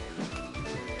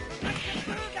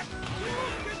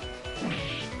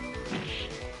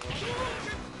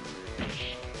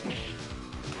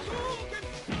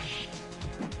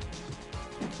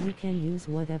 You can use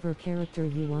whatever character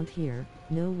you want here.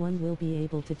 No one will be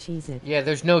able to cheese it. Yeah,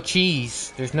 there's no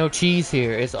cheese. There's no cheese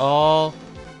here. It's all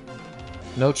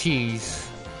no cheese.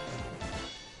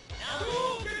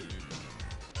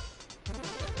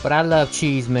 But I love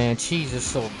cheese, man. Cheese is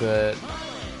so good.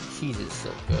 Cheese is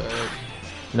so good.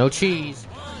 No cheese.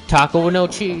 Taco with no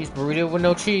cheese. Burrito with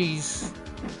no cheese.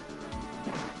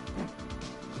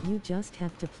 You just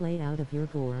have to play out of your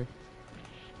gourd.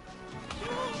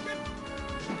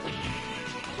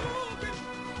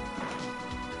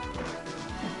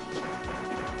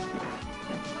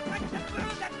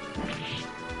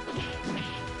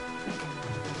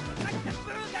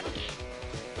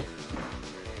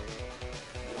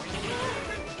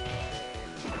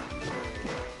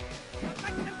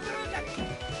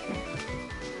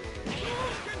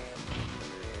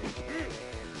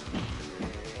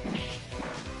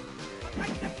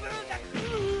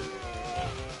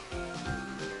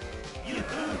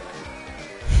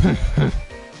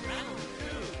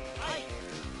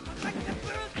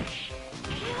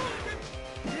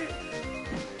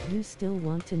 You still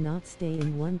want to not stay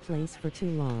in one place for too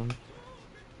long.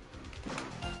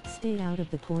 Stay out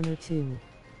of the corner too.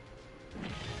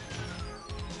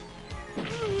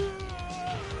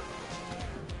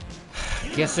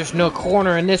 Guess there's no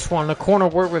corner in this one. The corner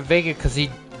worked with Vega because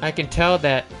I can tell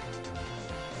that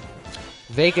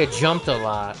Vega jumped a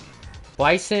lot.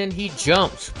 Bison, he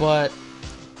jumps, but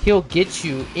he'll get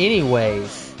you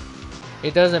anyways.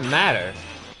 It doesn't matter.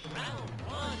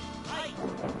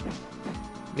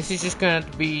 This is just gonna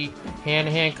have to be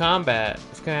hand-to-hand combat.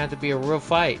 It's gonna have to be a real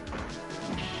fight.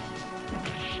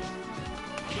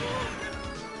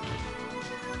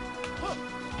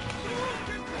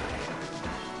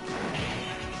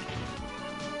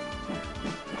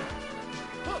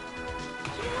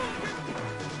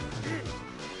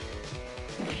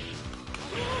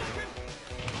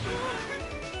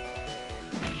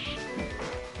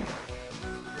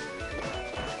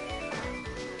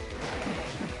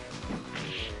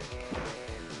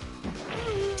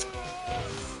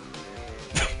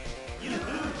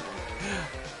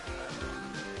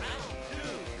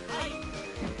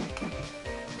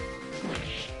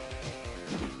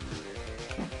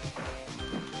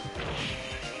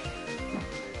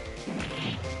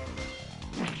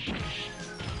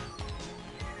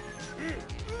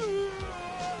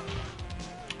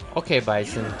 Okay,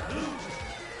 Bison.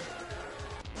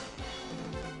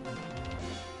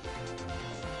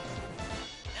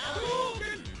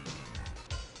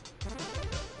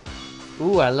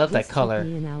 Ooh, I love that color.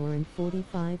 This took me 1 hour and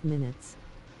 45 minutes.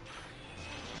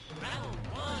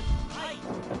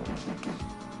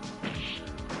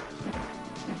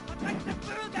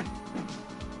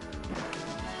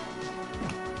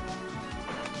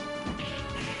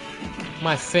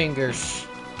 My fingers.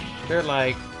 They're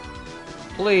like,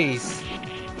 please.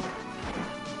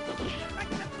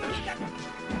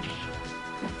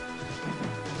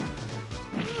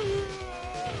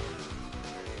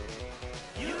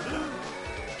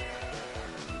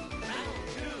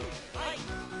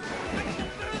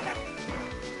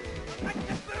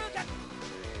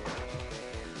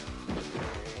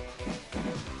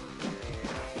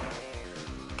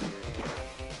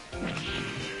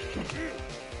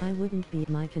 I wouldn't beat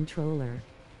my controller.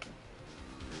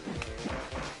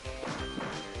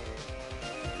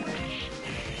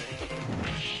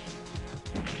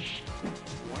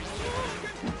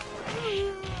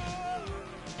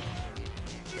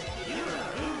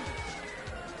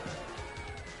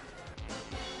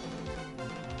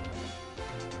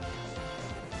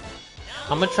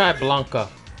 I'm gonna try Blanca.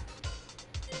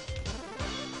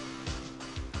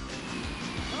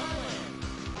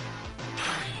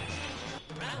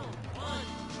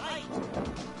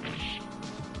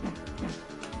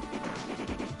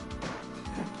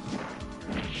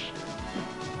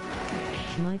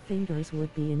 My fingers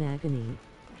would be in agony.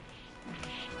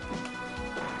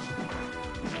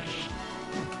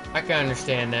 I can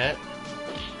understand that.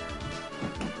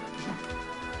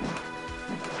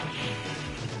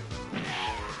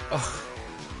 Oh,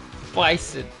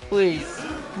 Bison, please.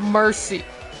 Mercy.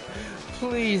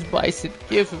 Please, Bison,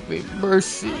 give me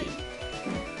mercy.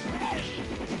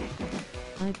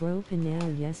 I broke a nail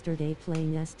yesterday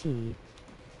playing ST.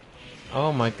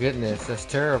 Oh my goodness, that's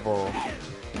terrible.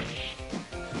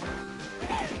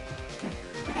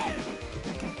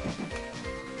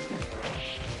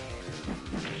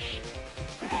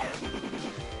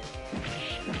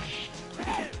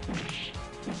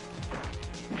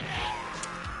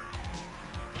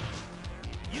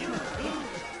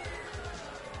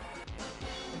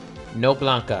 No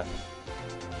Blanca.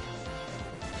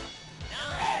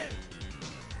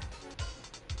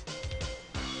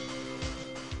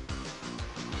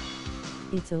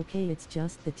 It's okay, it's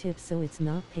just the tip, so it's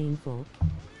not painful.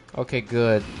 Okay,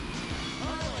 good.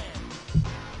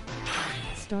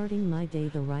 Starting my day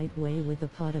the right way with a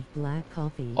pot of black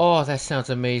coffee. Oh, that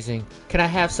sounds amazing. Can I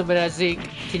have some of that, Zeke?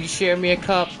 Can you share me a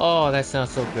cup? Oh, that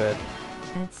sounds so good.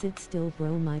 At sit still,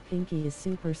 bro, my pinky is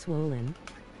super swollen.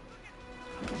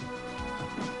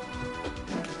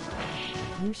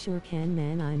 You sure can,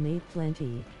 man, I made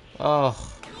plenty. Oh,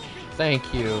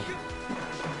 thank you.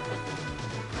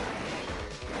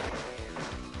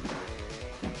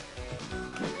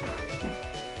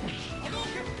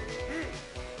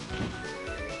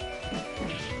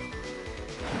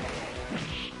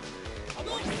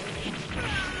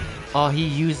 Oh, he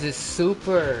uses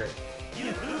super.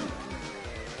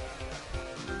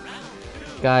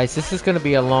 Guys, this is gonna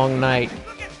be a long night.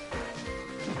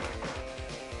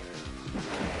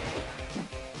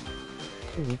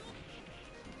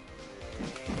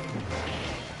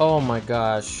 Oh my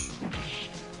gosh.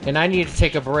 And I need to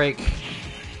take a break.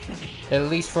 At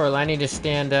least for, I need to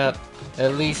stand up.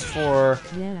 At least for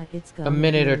a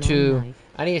minute or two.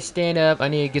 I need to stand up. I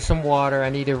need to get some water. I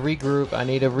need to regroup. I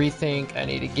need to rethink. I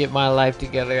need to get my life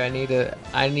together. I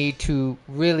need to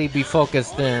really be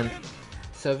focused in.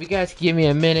 So if you guys give me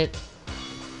a minute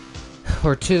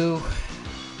or two,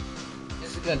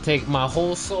 this is gonna take my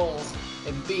whole soul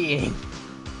and being.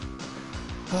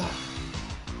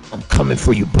 I'm coming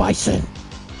for you, Bison.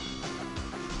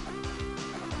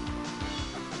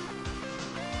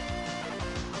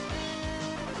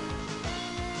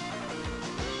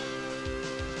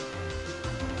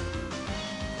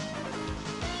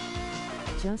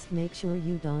 Just make sure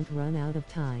you don't run out of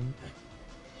time.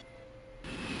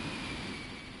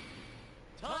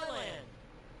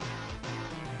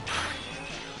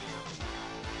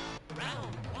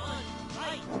 Round one,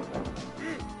 fight!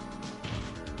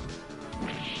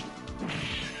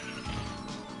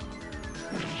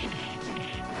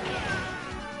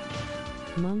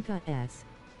 Monka S.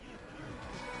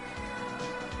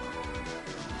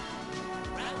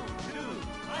 Round two,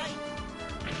 fight!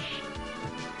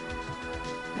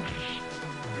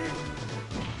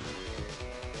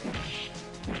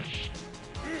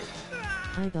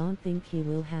 I don't think he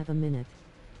will have a minute.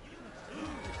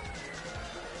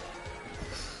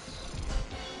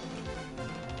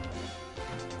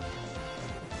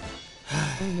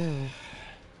 Oh no.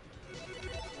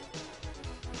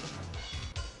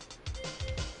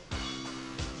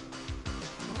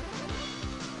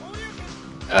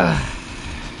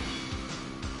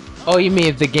 Oh, you mean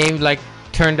if the game like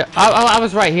turned? I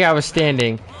was right here. I was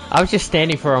standing. I was just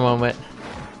standing for a moment.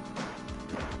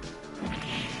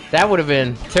 That would have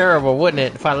been terrible, wouldn't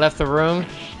it? If I left the room.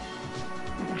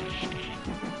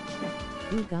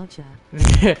 You gotcha.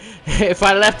 If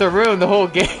I left the room, the whole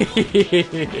game.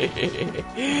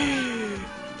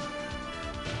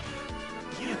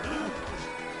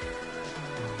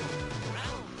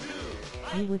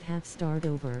 You would have start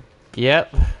over.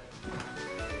 Yep.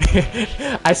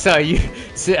 I saw you.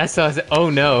 I saw. Oh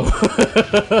no.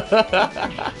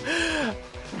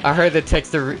 I heard the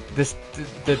text.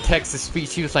 The text to speech.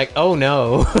 She was like, "Oh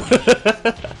no."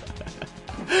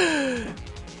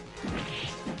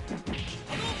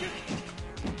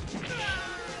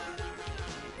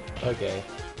 Okay.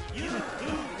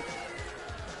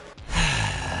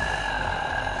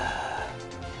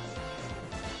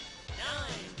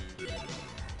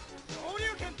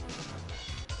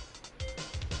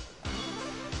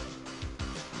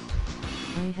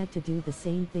 I had to do the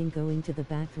same thing going to the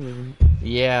bathroom.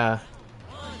 Yeah.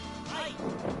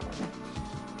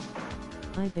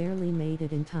 I barely made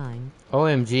it in time.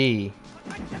 OMG.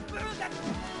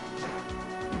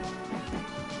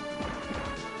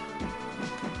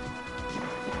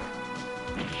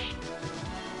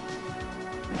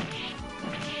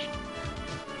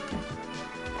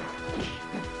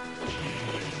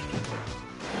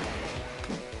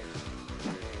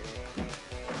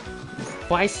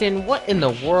 �W𝐮𝐬𝐢, what in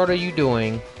the world are you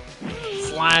doing?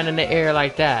 Flying in the air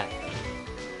like that.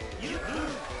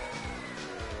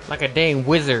 Like a dang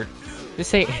wizard.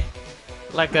 This ain't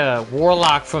like a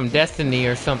warlock from Destiny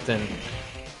or something.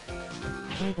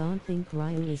 I don't think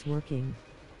Ryu is working.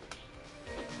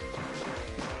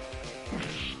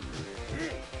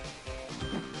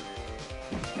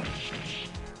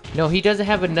 No, he doesn't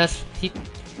have enough. He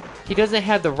doesn't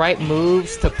have the right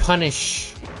moves to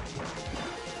punish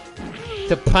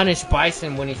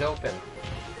 �W𝐻𝐻 when he's open.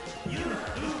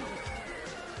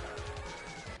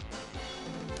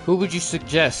 Who would you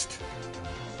suggest?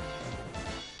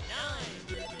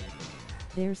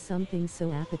 There's something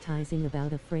so appetizing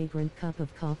about a fragrant cup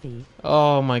of coffee.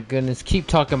 Oh my goodness, keep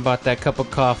talking about that cup of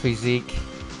coffee, Zeke.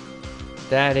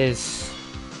 That is...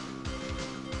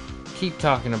 Keep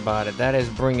talking about it. That is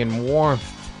bringing warmth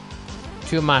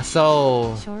to my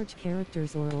soul. Charge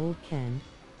characters or old Ken.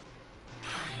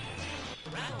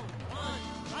 Round one,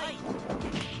 fight.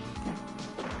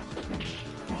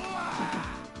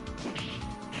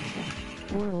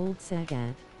 Or old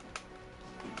Sagat.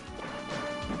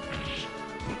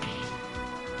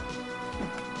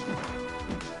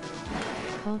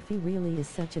 Coffee really is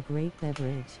such a great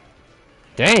beverage.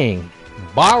 Dang,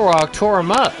 Balrog tore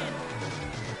him up.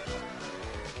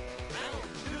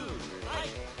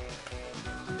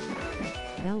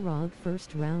 Balrog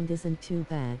first round isn't too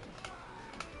bad.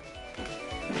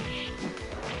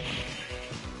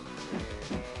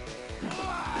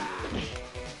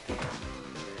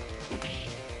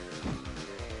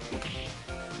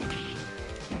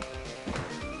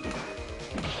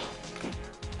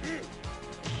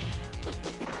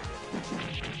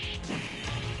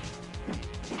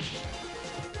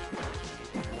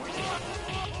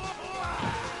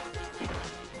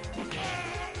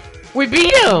 We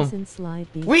beat him!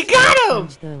 We got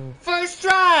him! First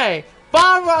try!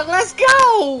 Balrog, let's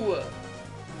go!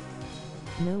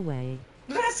 No way.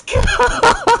 Let's go!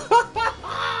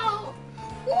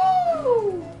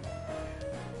 Woo!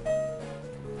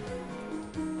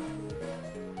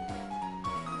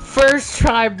 First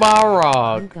try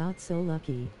Balrog. You got so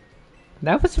lucky.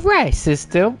 That was right,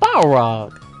 sister.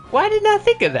 Balrog. Why didn't I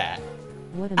think of that?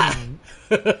 What a man.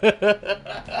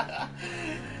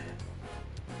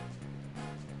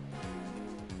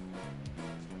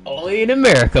 Only in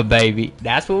America, baby.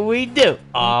 That's what we do.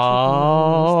 Oh,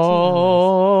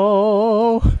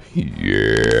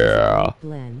 yeah.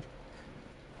 Blend.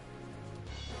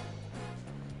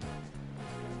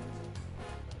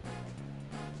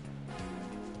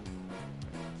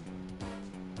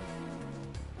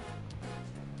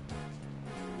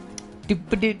 I'm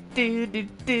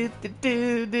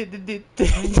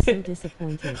so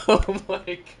disappointed. Oh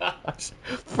my gosh.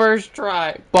 First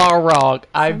try. Balrog.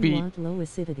 I beat. Somewhat low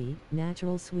acidity,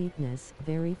 natural sweetness,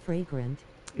 very fragrant.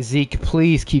 Zeke,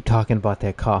 please keep talking about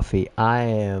that coffee. I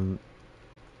am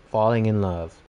falling in love.